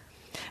moment.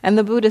 And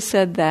the Buddha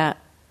said that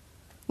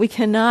we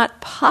cannot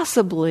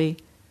possibly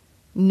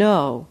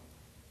know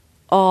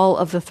all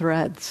of the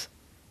threads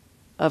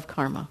of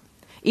karma,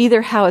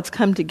 either how it's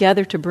come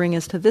together to bring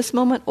us to this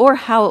moment or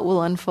how it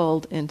will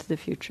unfold into the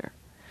future.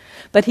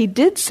 But he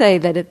did say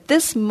that at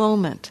this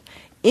moment,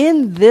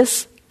 in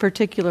this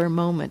particular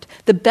moment,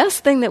 the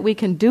best thing that we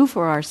can do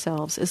for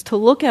ourselves is to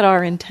look at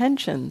our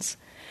intentions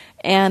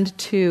and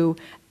to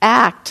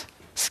act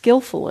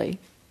skillfully,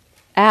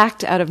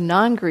 act out of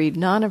non-greed,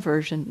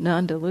 non-aversion,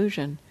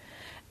 non-delusion.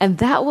 And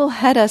that will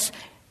head us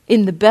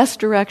in the best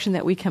direction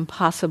that we can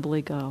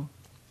possibly go.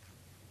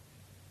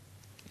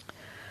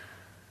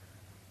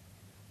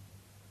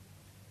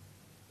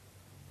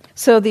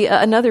 So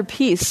another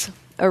piece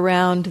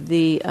around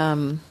the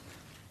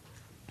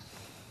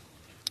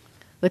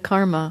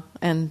karma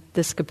and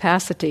this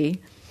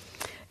capacity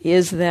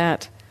is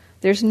that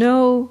there's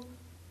no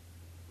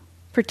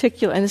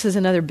particular, and this is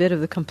another bit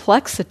of the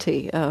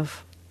complexity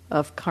of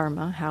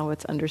karma, how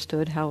it's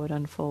understood, how it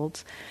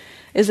unfolds,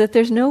 is that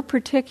there's no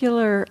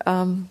particular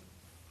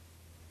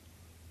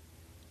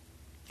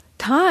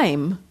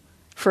time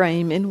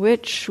frame in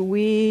which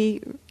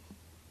we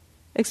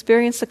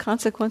experience the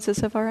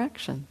consequences of our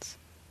actions.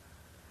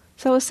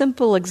 So a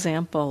simple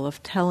example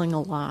of telling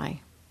a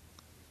lie.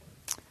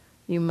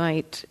 You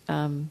might,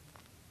 in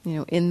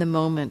the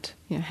moment,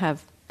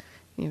 have,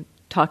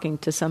 talking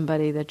to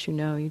somebody that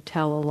you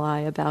tell a lie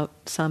about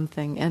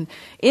something. And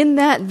in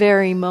that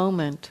very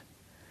moment,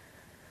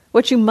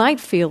 what you might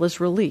feel is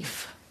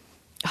relief.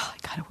 Oh, I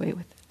got away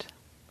with it.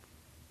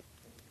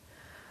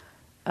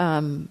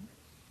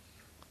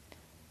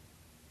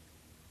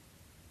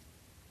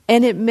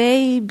 And it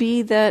may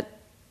be that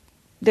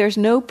there's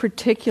no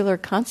particular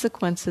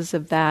consequences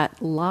of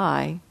that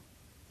lie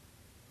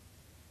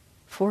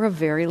for a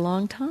very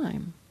long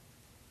time.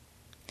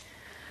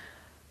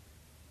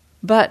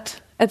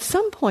 But at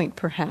some point,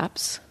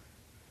 perhaps,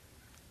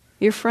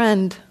 your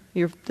friend,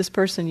 this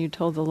person you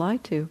told the lie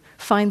to,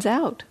 finds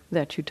out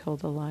that you told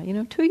the lie.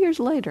 2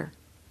 years later,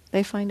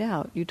 they find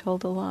out you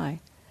told a lie.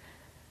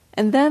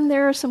 And then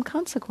there are some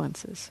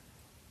consequences.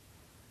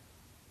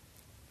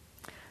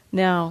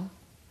 Now,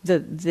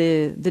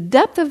 the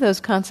depth of those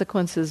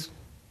consequences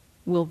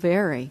will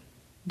vary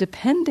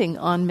depending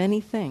on many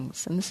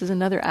things. And this is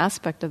another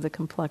aspect of the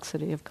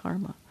complexity of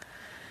karma.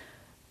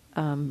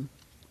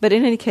 But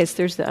in any case,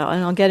 and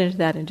I'll get into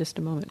that in just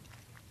a moment.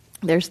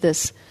 There's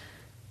this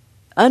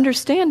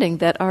understanding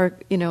that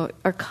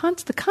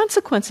the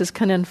consequences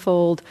can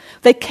unfold.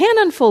 They can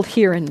unfold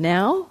here and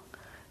now.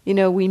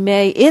 We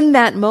may, in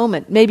that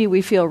moment, maybe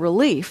we feel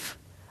relief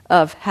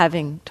of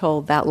having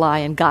told that lie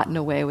and gotten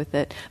away with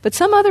it. But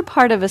some other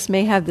part of us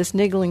may have this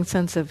niggling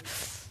sense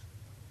of,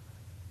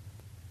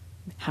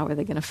 how are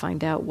they going to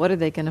find out? What are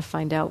they going to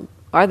find out?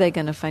 Are they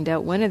going to find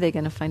out? When are they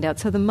going to find out?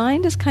 So the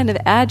mind is kind of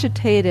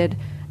agitated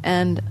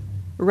and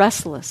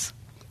restless.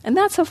 And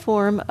that's a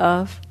form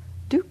of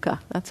dukkha.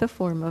 That's a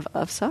form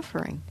of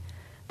suffering.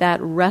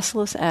 That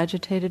restless,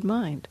 agitated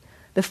mind.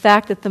 The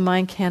fact that the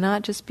mind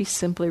cannot just be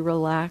simply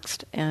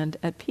relaxed and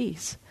at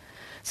peace.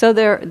 So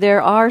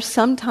there are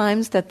some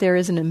times that there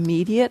is an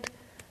immediate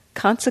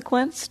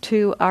consequence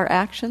to our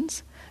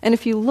actions. And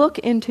if you look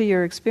into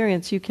your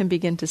experience, you can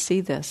begin to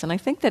see this. And I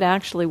think that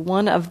actually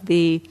one of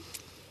the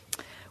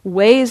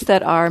ways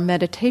that our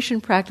meditation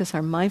practice,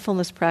 our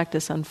mindfulness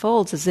practice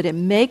unfolds is that it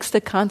makes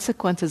the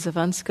consequences of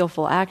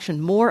unskillful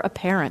action more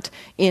apparent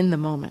in the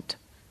moment.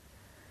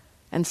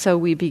 And so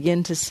we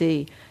begin to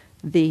see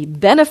the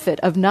benefit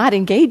of not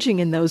engaging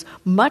in those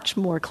much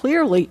more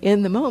clearly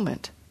in the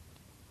moment.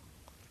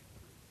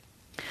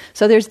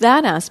 So there's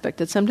that aspect,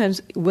 that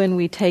sometimes when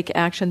we take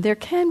action, there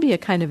can be a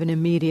kind of an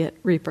immediate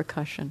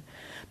repercussion.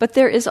 But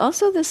there is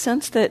also the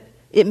sense that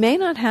it may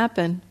not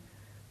happen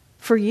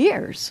for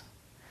years.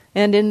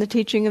 And in the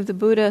teaching of the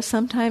Buddha,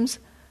 sometimes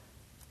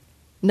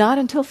not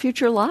until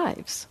future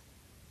lives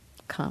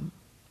come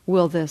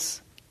will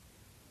this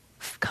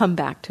come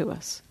back to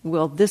us.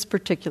 Will this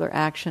particular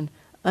action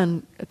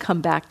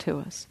come back to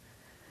us?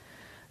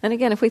 And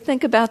again, if we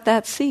think about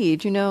that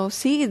seed,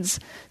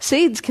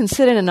 seeds can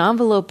sit in an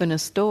envelope in a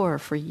store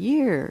for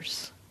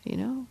years.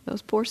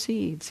 Those poor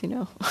seeds,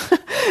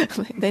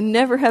 they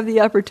never have the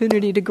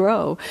opportunity to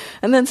grow.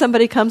 And then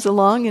somebody comes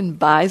along and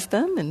buys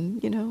them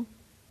and,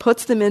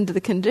 puts them into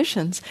the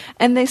conditions,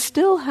 and they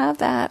still have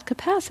that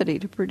capacity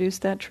to produce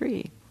that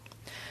tree.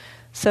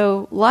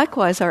 So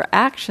likewise, our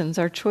actions,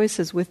 our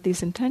choices with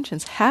these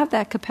intentions have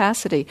that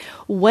capacity.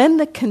 When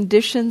the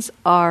conditions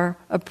are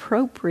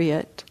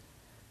appropriate,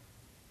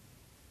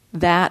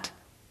 that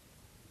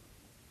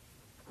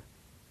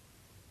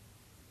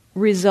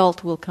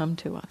result will come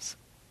to us.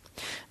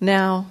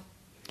 Now,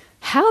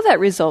 how that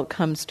result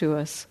comes to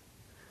us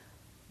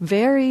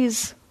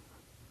varies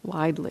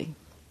widely.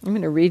 I'm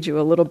going to read you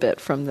a little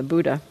bit from the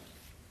Buddha.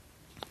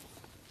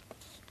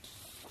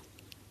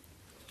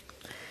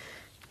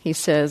 He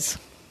says,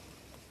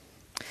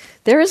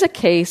 "There is a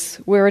case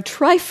where a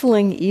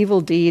trifling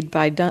evil deed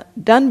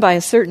done by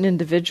a certain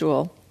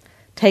individual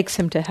takes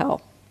him to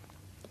hell.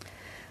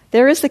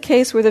 There is the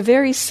case where the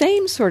very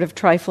same sort of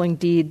trifling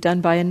deed done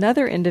by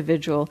another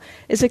individual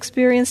is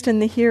experienced in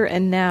the here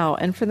and now,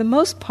 and for the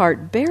most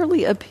part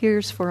barely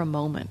appears for a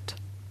moment."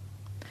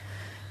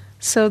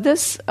 So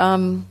this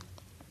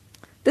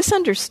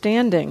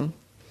understanding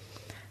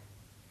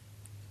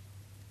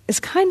is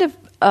kind of,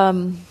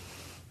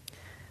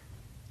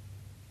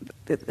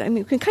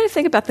 we can kind of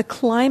think about the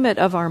climate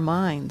of our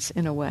minds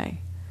in a way.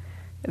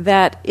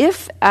 That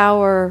if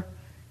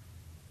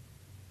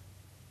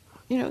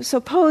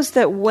suppose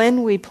that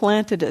when we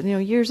planted it,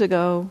 years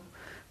ago,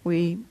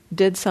 we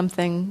did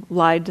something,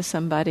 lied to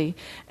somebody,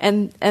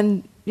 and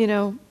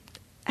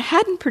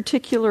hadn't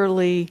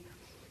particularly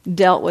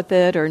dealt with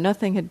it, or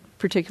nothing had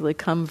particularly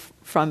come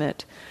from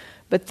it.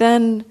 But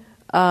then,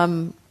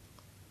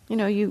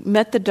 you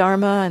met the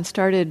Dharma and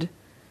started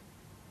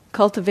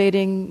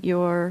cultivating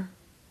your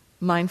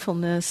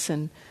mindfulness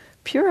and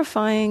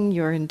purifying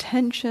your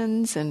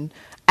intentions and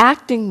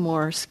acting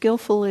more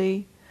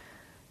skillfully,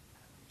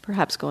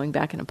 perhaps going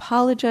back and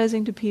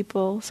apologizing to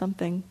people,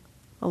 something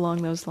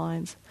along those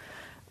lines,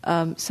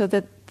 so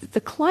that the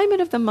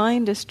climate of the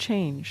mind is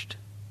changed.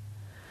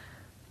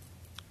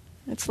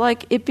 It's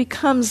like it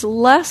becomes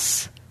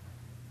less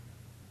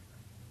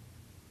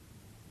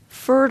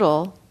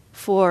fertile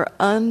for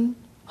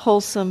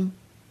unwholesome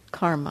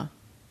karma.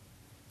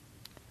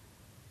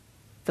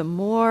 The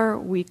more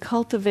we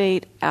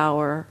cultivate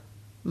our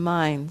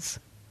minds,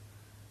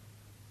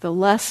 the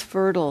less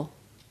fertile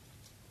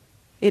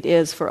it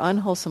is for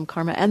unwholesome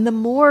karma, and the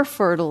more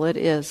fertile it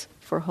is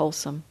for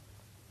wholesome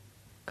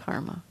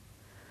karma.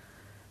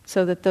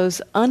 So that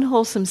those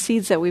unwholesome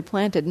seeds that we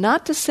planted,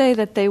 not to say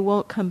that they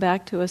won't come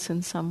back to us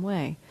in some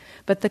way,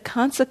 but the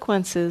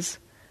consequences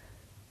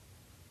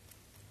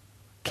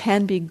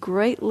can be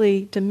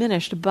greatly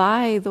diminished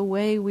by the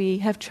way we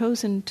have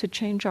chosen to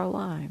change our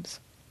lives.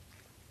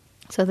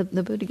 So the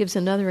Buddha gives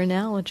another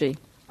analogy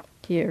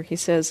here. He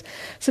says,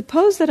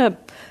 suppose that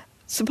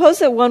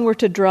one were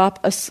to drop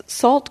a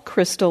salt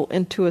crystal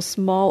into a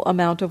small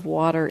amount of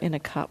water in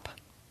a cup.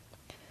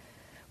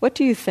 What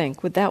do you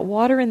think? Would that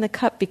water in the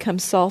cup become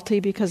salty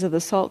because of the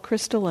salt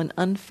crystal and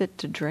unfit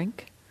to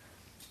drink?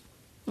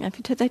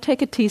 If they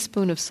take a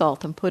teaspoon of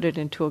salt and put it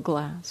into a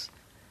glass,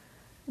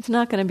 it's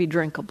not going to be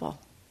drinkable.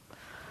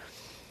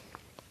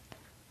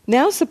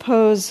 Now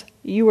suppose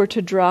you were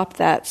to drop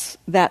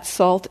that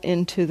salt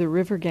into the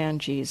river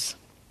Ganges.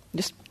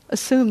 Just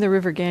assume the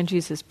river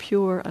Ganges is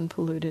pure,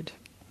 unpolluted.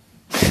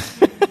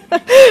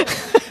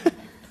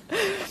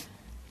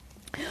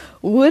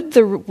 Would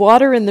the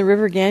water in the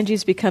river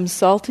Ganges become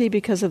salty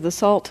because of the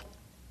salt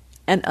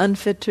and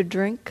unfit to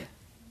drink?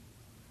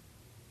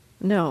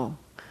 No.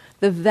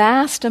 The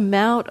vast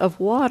amount of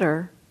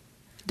water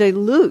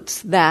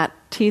dilutes that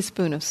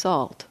teaspoon of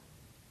salt.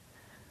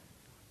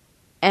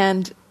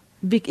 And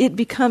it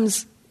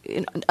becomes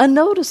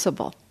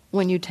unnoticeable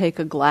when you take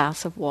a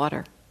glass of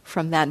water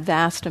from that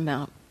vast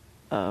amount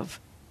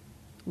of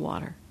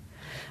water.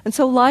 And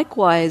so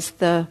likewise,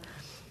 the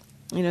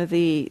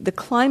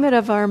climate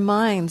of our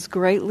minds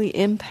greatly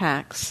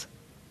impacts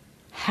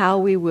how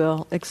we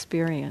will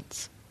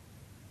experience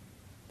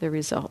the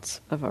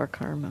results of our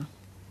karma.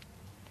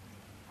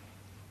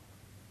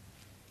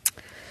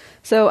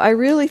 So I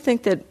really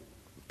think that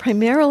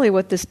primarily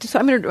what this... So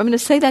I'm going to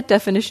say that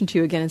definition to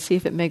you again and see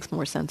if it makes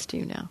more sense to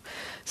you now.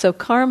 So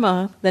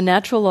karma, the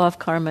natural law of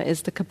karma,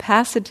 is the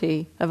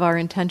capacity of our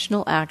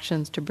intentional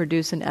actions to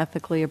produce an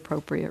ethically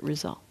appropriate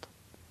result.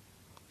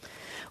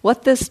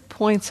 What this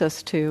points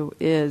us to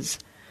is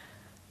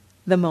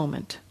the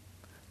moment,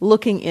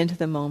 looking into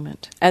the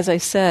moment. As I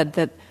said,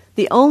 that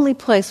the only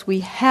place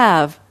we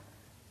have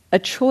a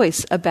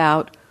choice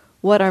about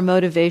what our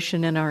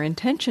motivation and our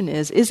intention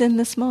is in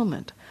this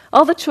moment.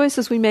 All the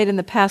choices we made in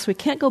the past, we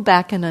can't go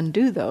back and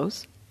undo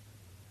those.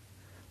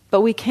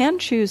 But we can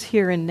choose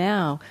here and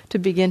now to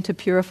begin to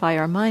purify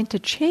our mind, to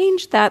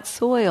change that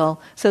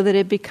soil so that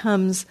it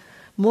becomes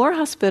more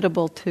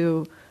hospitable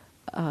to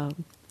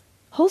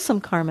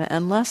wholesome karma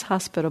and less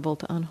hospitable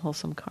to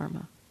unwholesome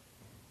karma.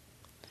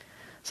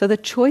 So the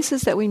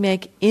choices that we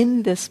make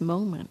in this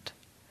moment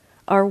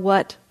are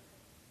what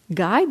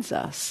guides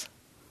us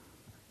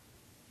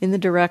in the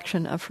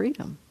direction of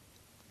freedom.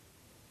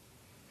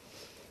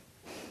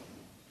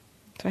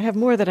 So I have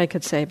more that I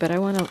could say, but I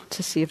want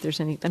to see if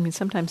there's any... I mean,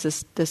 sometimes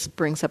this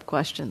brings up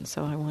questions,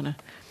 so I want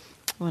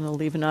to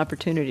leave an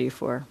opportunity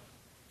for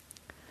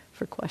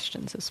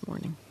questions this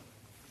morning.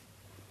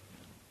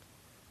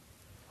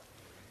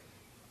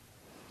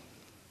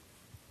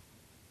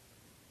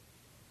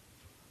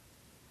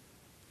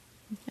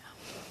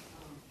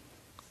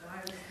 So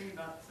I was thinking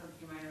about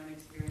something in my own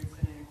experience,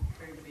 and it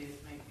occurred to me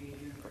it might be a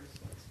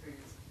universal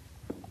experience.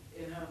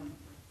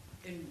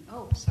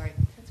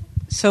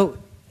 So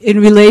in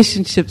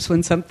relationships,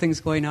 when something's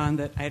going on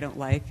that I don't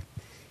like,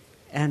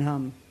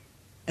 and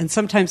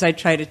sometimes I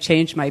try to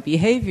change my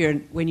behavior.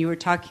 And when you were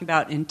talking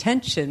about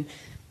intention,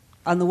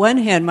 on the one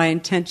hand, my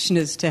intention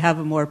is to have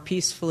a more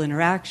peaceful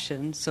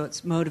interaction, so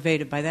it's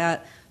motivated by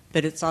that.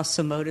 But it's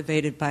also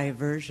motivated by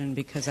aversion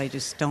because I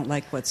just don't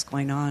like what's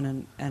going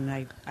on. And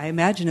I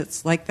imagine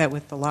it's like that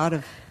with a lot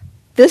of...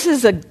 This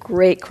is a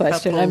great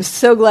question. couples. I'm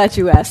so glad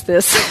you asked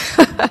this.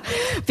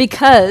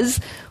 Because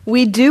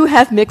we do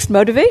have mixed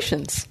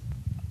motivations.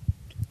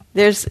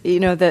 There's,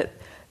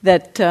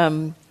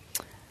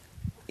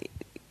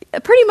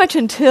 pretty much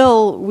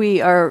until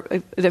we are,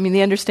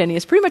 the understanding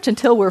is pretty much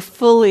until we're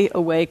fully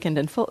awakened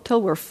and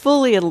until we're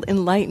fully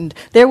enlightened,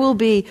 there will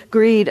be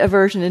greed,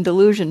 aversion, and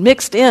delusion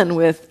mixed in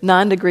with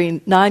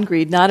non-greed,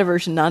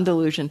 non-aversion,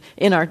 non-delusion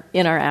in our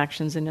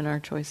actions and in our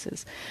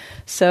choices.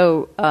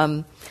 So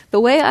the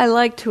way I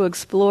like to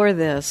explore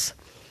this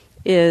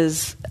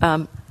is,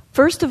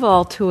 first of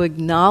all, to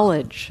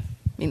acknowledge.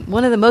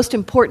 One of the most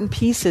important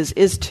pieces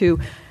is to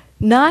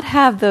not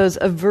have those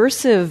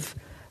aversive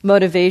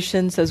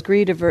motivations, those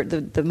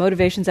the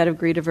motivations out of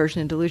greed,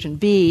 aversion, and delusion,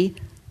 be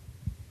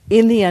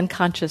in the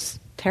unconscious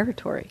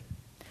territory.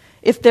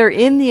 If they're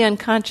in the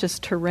unconscious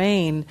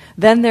terrain,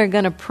 then they're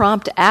going to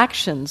prompt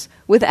actions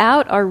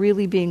without our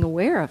really being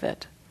aware of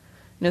it.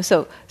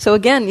 So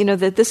again,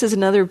 that this is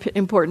another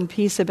important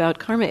piece about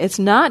karma. It's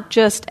not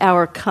just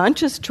our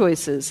conscious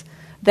choices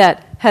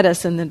that head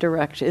us in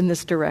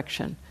this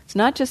direction. It's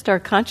not just our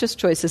conscious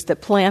choices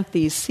that plant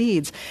these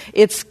seeds.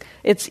 It's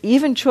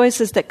even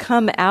choices that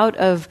come out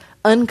of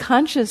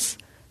unconscious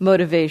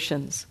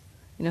motivations,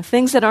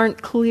 things that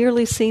aren't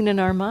clearly seen in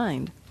our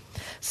mind.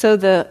 So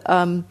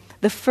the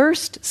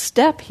first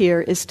step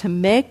here is to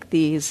make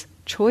these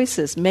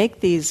choices,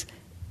 make these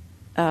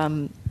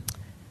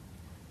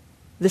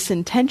this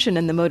intention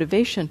and the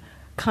motivation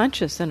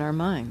conscious in our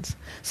minds.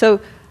 So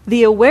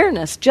the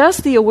awareness,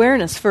 just the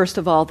awareness, first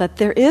of all, that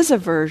there is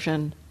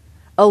aversion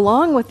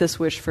along with this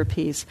wish for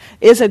peace,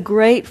 is a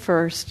great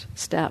first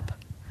step.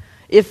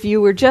 If you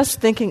were just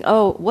thinking,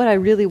 oh, what I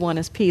really want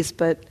is peace,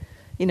 but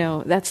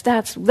that's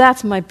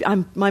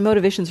my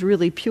motivation's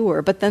really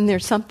pure, but then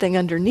there's something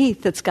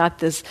underneath that's got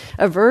this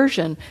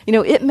aversion.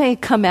 It may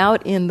come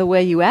out in the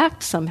way you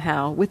act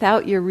somehow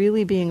without your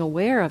really being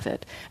aware of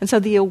it. And so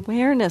the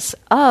awareness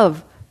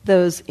of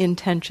those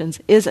intentions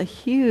is a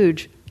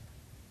huge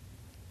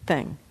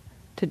thing.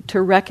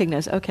 To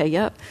recognize, okay,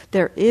 yep,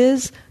 there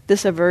is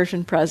this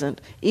aversion present,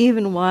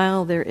 even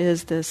while there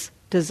is this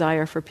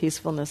desire for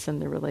peacefulness in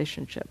the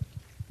relationship.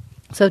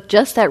 So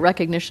just that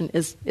recognition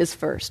is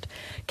first.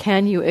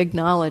 Can you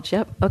acknowledge,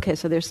 yep, okay,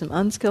 so there's some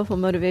unskillful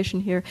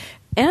motivation here,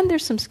 and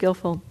there's some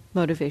skillful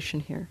motivation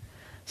here.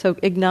 So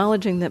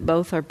acknowledging that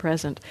both are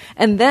present.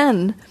 And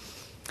then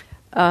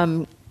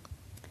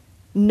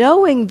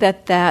knowing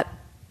that that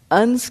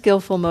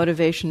unskillful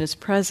motivation is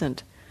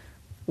present,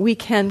 we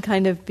can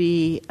kind of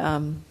be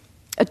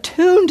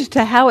attuned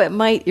to how it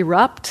might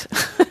erupt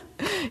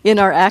in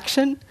our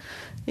action,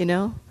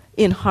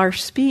 in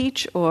harsh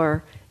speech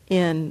or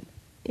in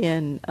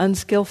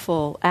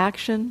unskillful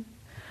action.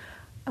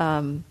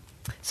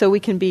 So we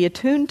can be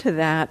attuned to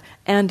that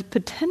and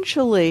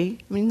potentially,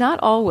 not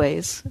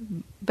always,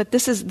 but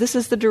this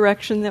is the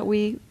direction that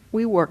we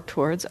work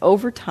towards.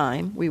 Over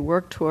time, we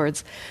work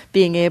towards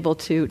being able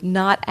to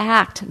not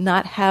act,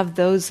 not have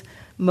those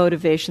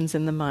motivations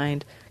in the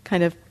mind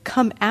kind of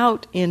come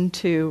out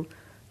into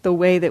the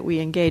way that we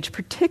engage,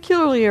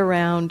 particularly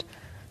around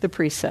the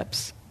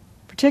precepts,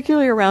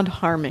 particularly around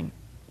harming.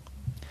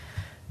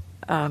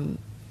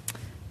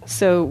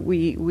 So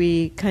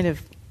we kind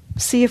of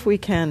see if we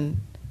can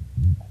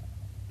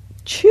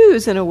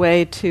choose in a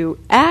way to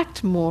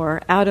act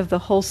more out of the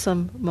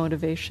wholesome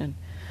motivation.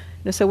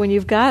 So when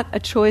you've got a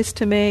choice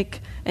to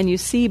make and you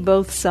see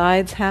both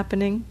sides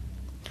happening,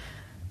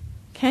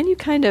 can you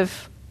kind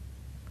of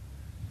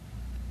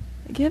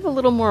give a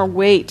little more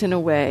weight in a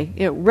way?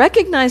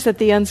 Recognize that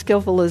the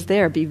unskillful is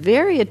there. Be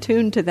very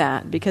attuned to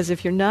that, because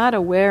if you're not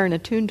aware and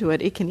attuned to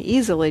it, it can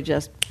easily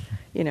just,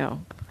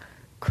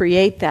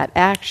 create that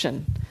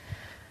action.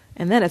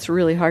 And then it's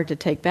really hard to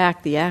take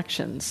back the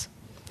actions.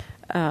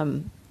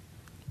 And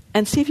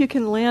see if you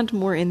can land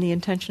more in the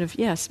intention of,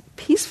 yes,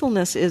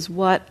 peacefulness is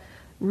what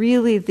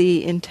really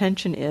the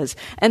intention is.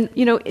 And,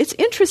 it's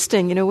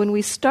interesting, when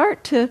we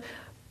start to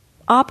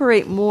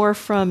operate more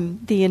from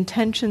the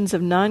intentions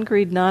of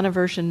non-greed,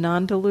 non-aversion,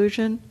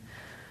 non-delusion,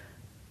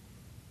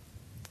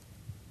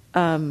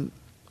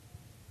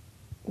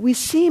 we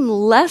seem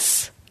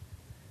less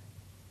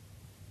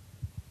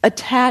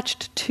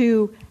attached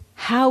to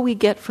how we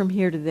get from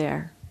here to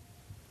there.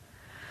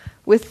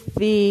 With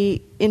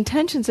the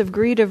intentions of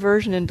greed,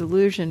 aversion, and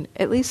delusion,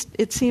 at least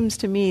it seems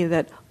to me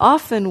that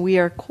often we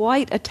are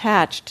quite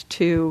attached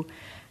to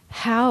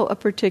how a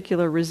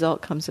particular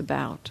result comes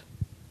about.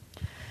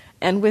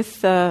 And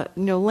with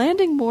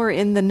landing more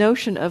in the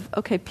notion of,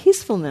 okay,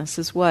 peacefulness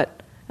is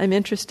what I'm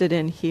interested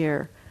in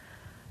here,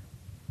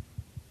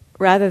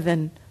 rather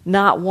than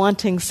not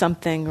wanting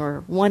something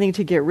or wanting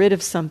to get rid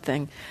of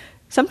something.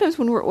 Sometimes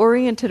when we're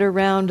oriented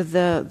around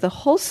the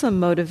wholesome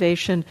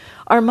motivation,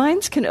 our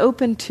minds can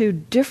open to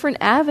different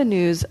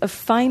avenues of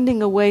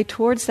finding a way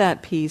towards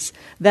that peace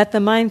that the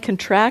mind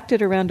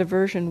contracted around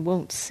aversion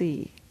won't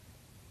see.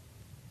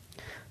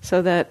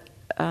 So that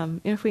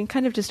if we can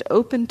kind of just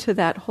open to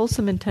that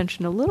wholesome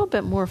intention a little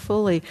bit more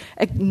fully,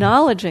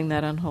 acknowledging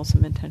that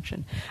unwholesome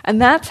intention. And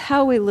that's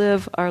how we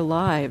live our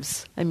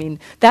lives.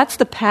 That's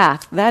the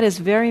path. That is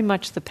very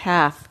much the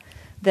path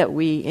that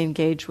we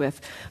engage with.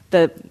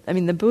 The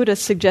Buddha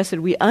suggested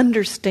we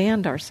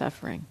understand our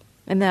suffering.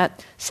 And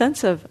that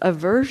sense of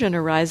aversion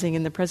arising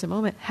in the present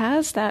moment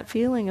has that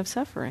feeling of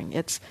suffering.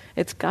 It's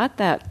got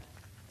that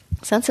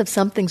sense of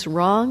something's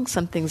wrong,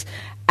 something's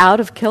out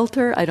of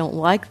kilter, I don't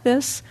like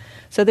this.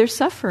 So there's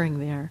suffering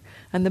there.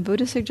 And the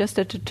Buddha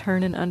suggested to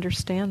turn and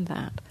understand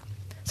that.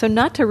 So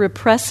not to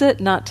repress it,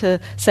 not to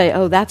say,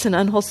 oh, that's an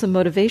unwholesome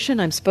motivation,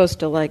 I'm supposed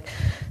to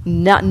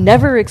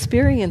never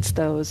experience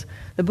those.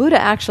 The Buddha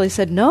actually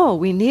said, no,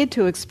 we need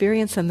to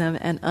experience them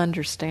and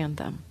understand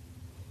them.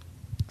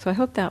 So I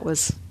hope that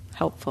was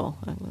helpful,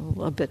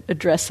 a bit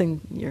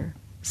addressing your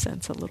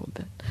sense a little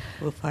bit.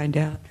 We'll find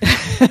out.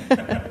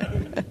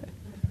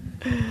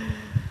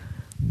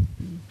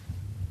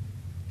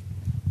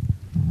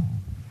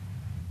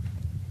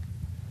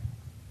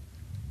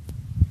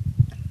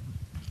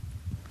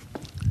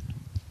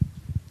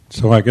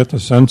 So I get the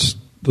sense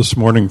this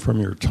morning from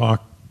your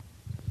talk,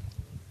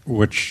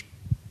 which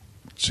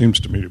seems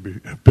to me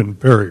to have been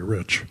very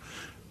rich,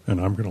 and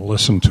I'm going to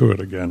listen to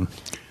it again.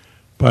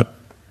 But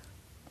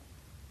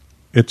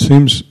it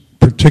seems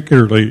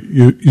particularly,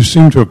 you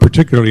seem to have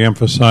particularly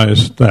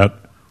emphasized that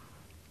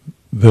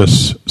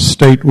this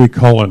state we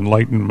call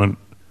enlightenment,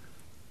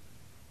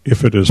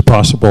 if it is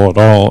possible at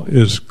all,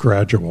 is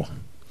gradual.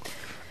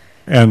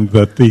 And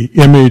that the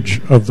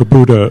image of the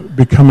Buddha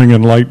becoming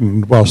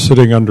enlightened while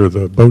sitting under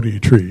the Bodhi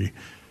tree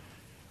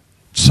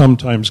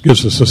sometimes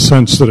gives us a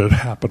sense that it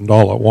happened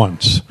all at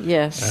once.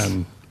 Yes.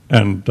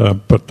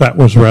 But that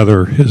was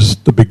rather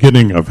the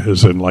beginning of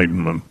his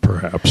enlightenment,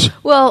 perhaps.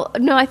 Well,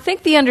 no, I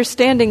think the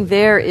understanding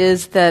there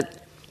is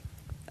that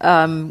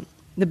the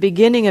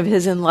beginning of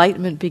his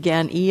enlightenment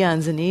began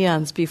eons and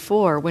eons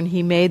before, when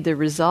he made the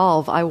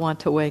resolve, I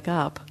want to wake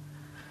up.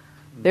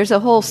 There's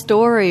a whole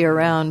story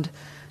around.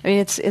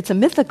 It's a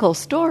mythical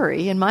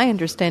story. In my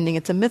understanding,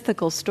 it's a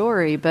mythical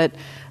story, but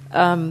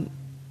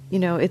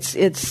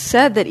it's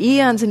said that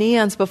eons and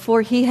eons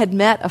before he had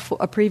met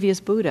a previous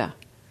Buddha,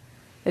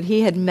 that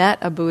he had met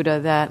a Buddha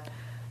that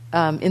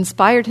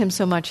inspired him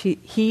so much.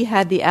 He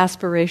had the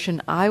aspiration,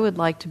 I would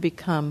like to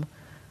become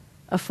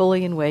a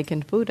fully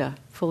awakened Buddha.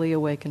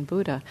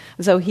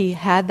 So he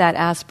had that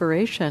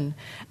aspiration,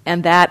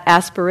 and that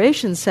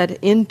aspiration set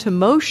into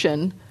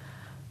motion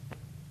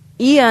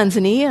eons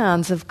and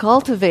eons of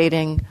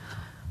cultivating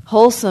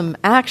wholesome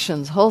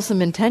actions,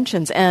 wholesome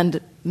intentions,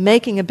 and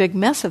making a big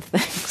mess of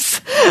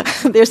things.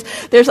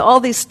 There's all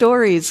these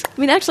stories.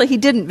 I mean, actually, he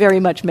didn't very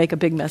much make a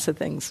big mess of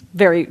things.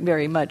 Very,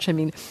 very much. I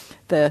mean,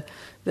 the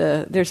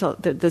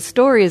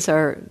stories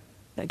are,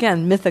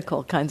 again,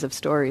 mythical kinds of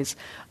stories,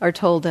 are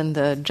told in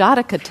the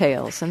Jataka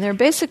tales, and they're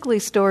basically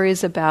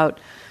stories about.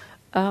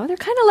 They're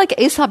kind of like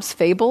Aesop's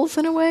fables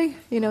in a way.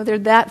 They're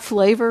that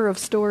flavor of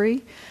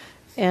story,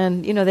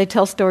 and they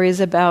tell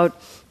stories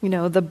about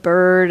the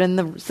bird and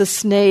the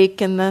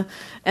snake and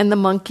the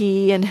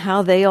monkey and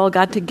how they all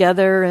got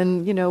together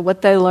and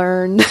what they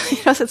learned.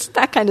 It's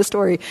that kind of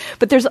story.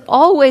 But there's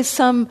always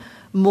some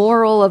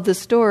moral of the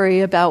story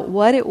about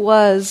what it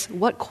was,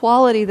 what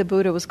quality the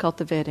Buddha was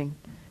cultivating.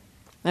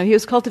 Now, he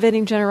was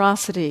cultivating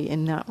generosity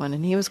in that one,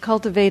 and he was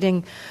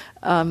cultivating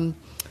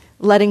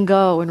letting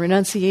go and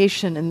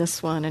renunciation in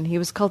this one, and he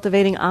was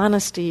cultivating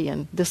honesty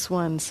in this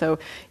one. So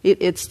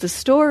it's the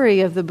story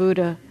of the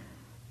Buddha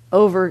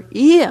over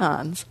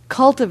eons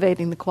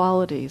cultivating the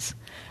qualities.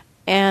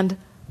 And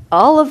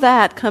all of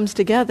that comes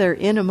together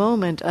in a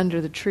moment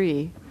under the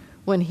tree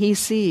when he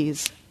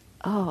sees,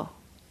 oh,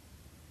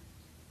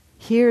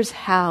 here's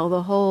how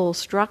the whole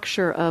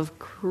structure of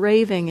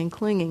craving and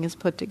clinging is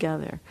put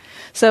together.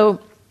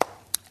 So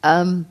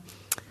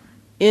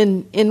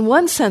in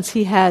one sense,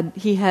 he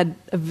had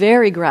a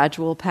very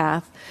gradual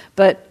path,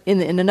 but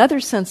in another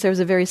sense, there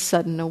was a very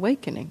sudden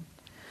awakening.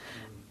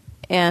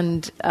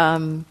 And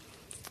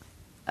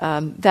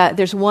that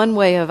there's one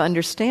way of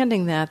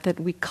understanding that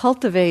we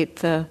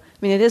cultivate it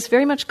is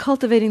very much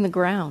cultivating the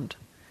ground.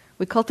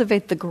 We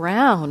cultivate the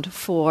ground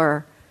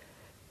for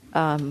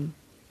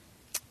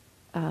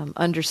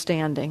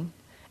understanding,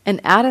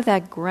 and out of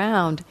that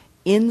ground,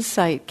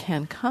 insight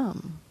can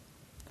come.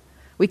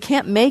 We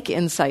can't make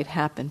insight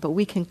happen, but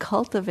we can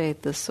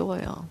cultivate the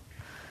soil.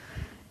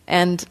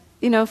 And,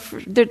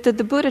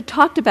 the Buddha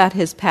talked about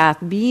his path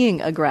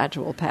being a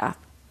gradual path.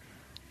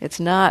 It's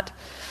not...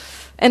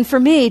 And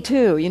for me,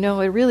 too,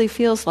 it really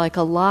feels like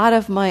a lot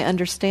of my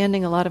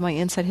understanding, a lot of my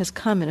insight has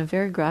come in a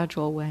very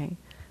gradual way.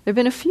 There have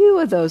been a few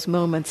of those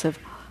moments of,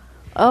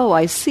 oh,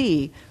 I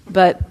see,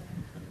 but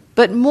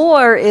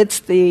more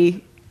it's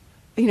the,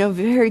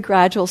 very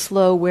gradual,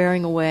 slow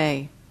wearing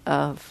away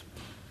of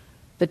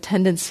the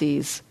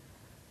tendencies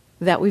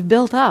that we've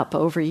built up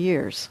over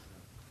years.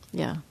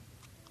 Yeah.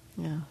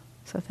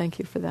 So thank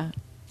you for that.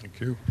 Thank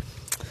you.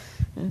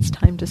 And it's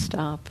time to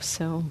stop,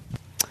 so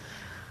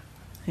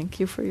thank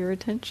you for your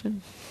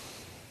attention.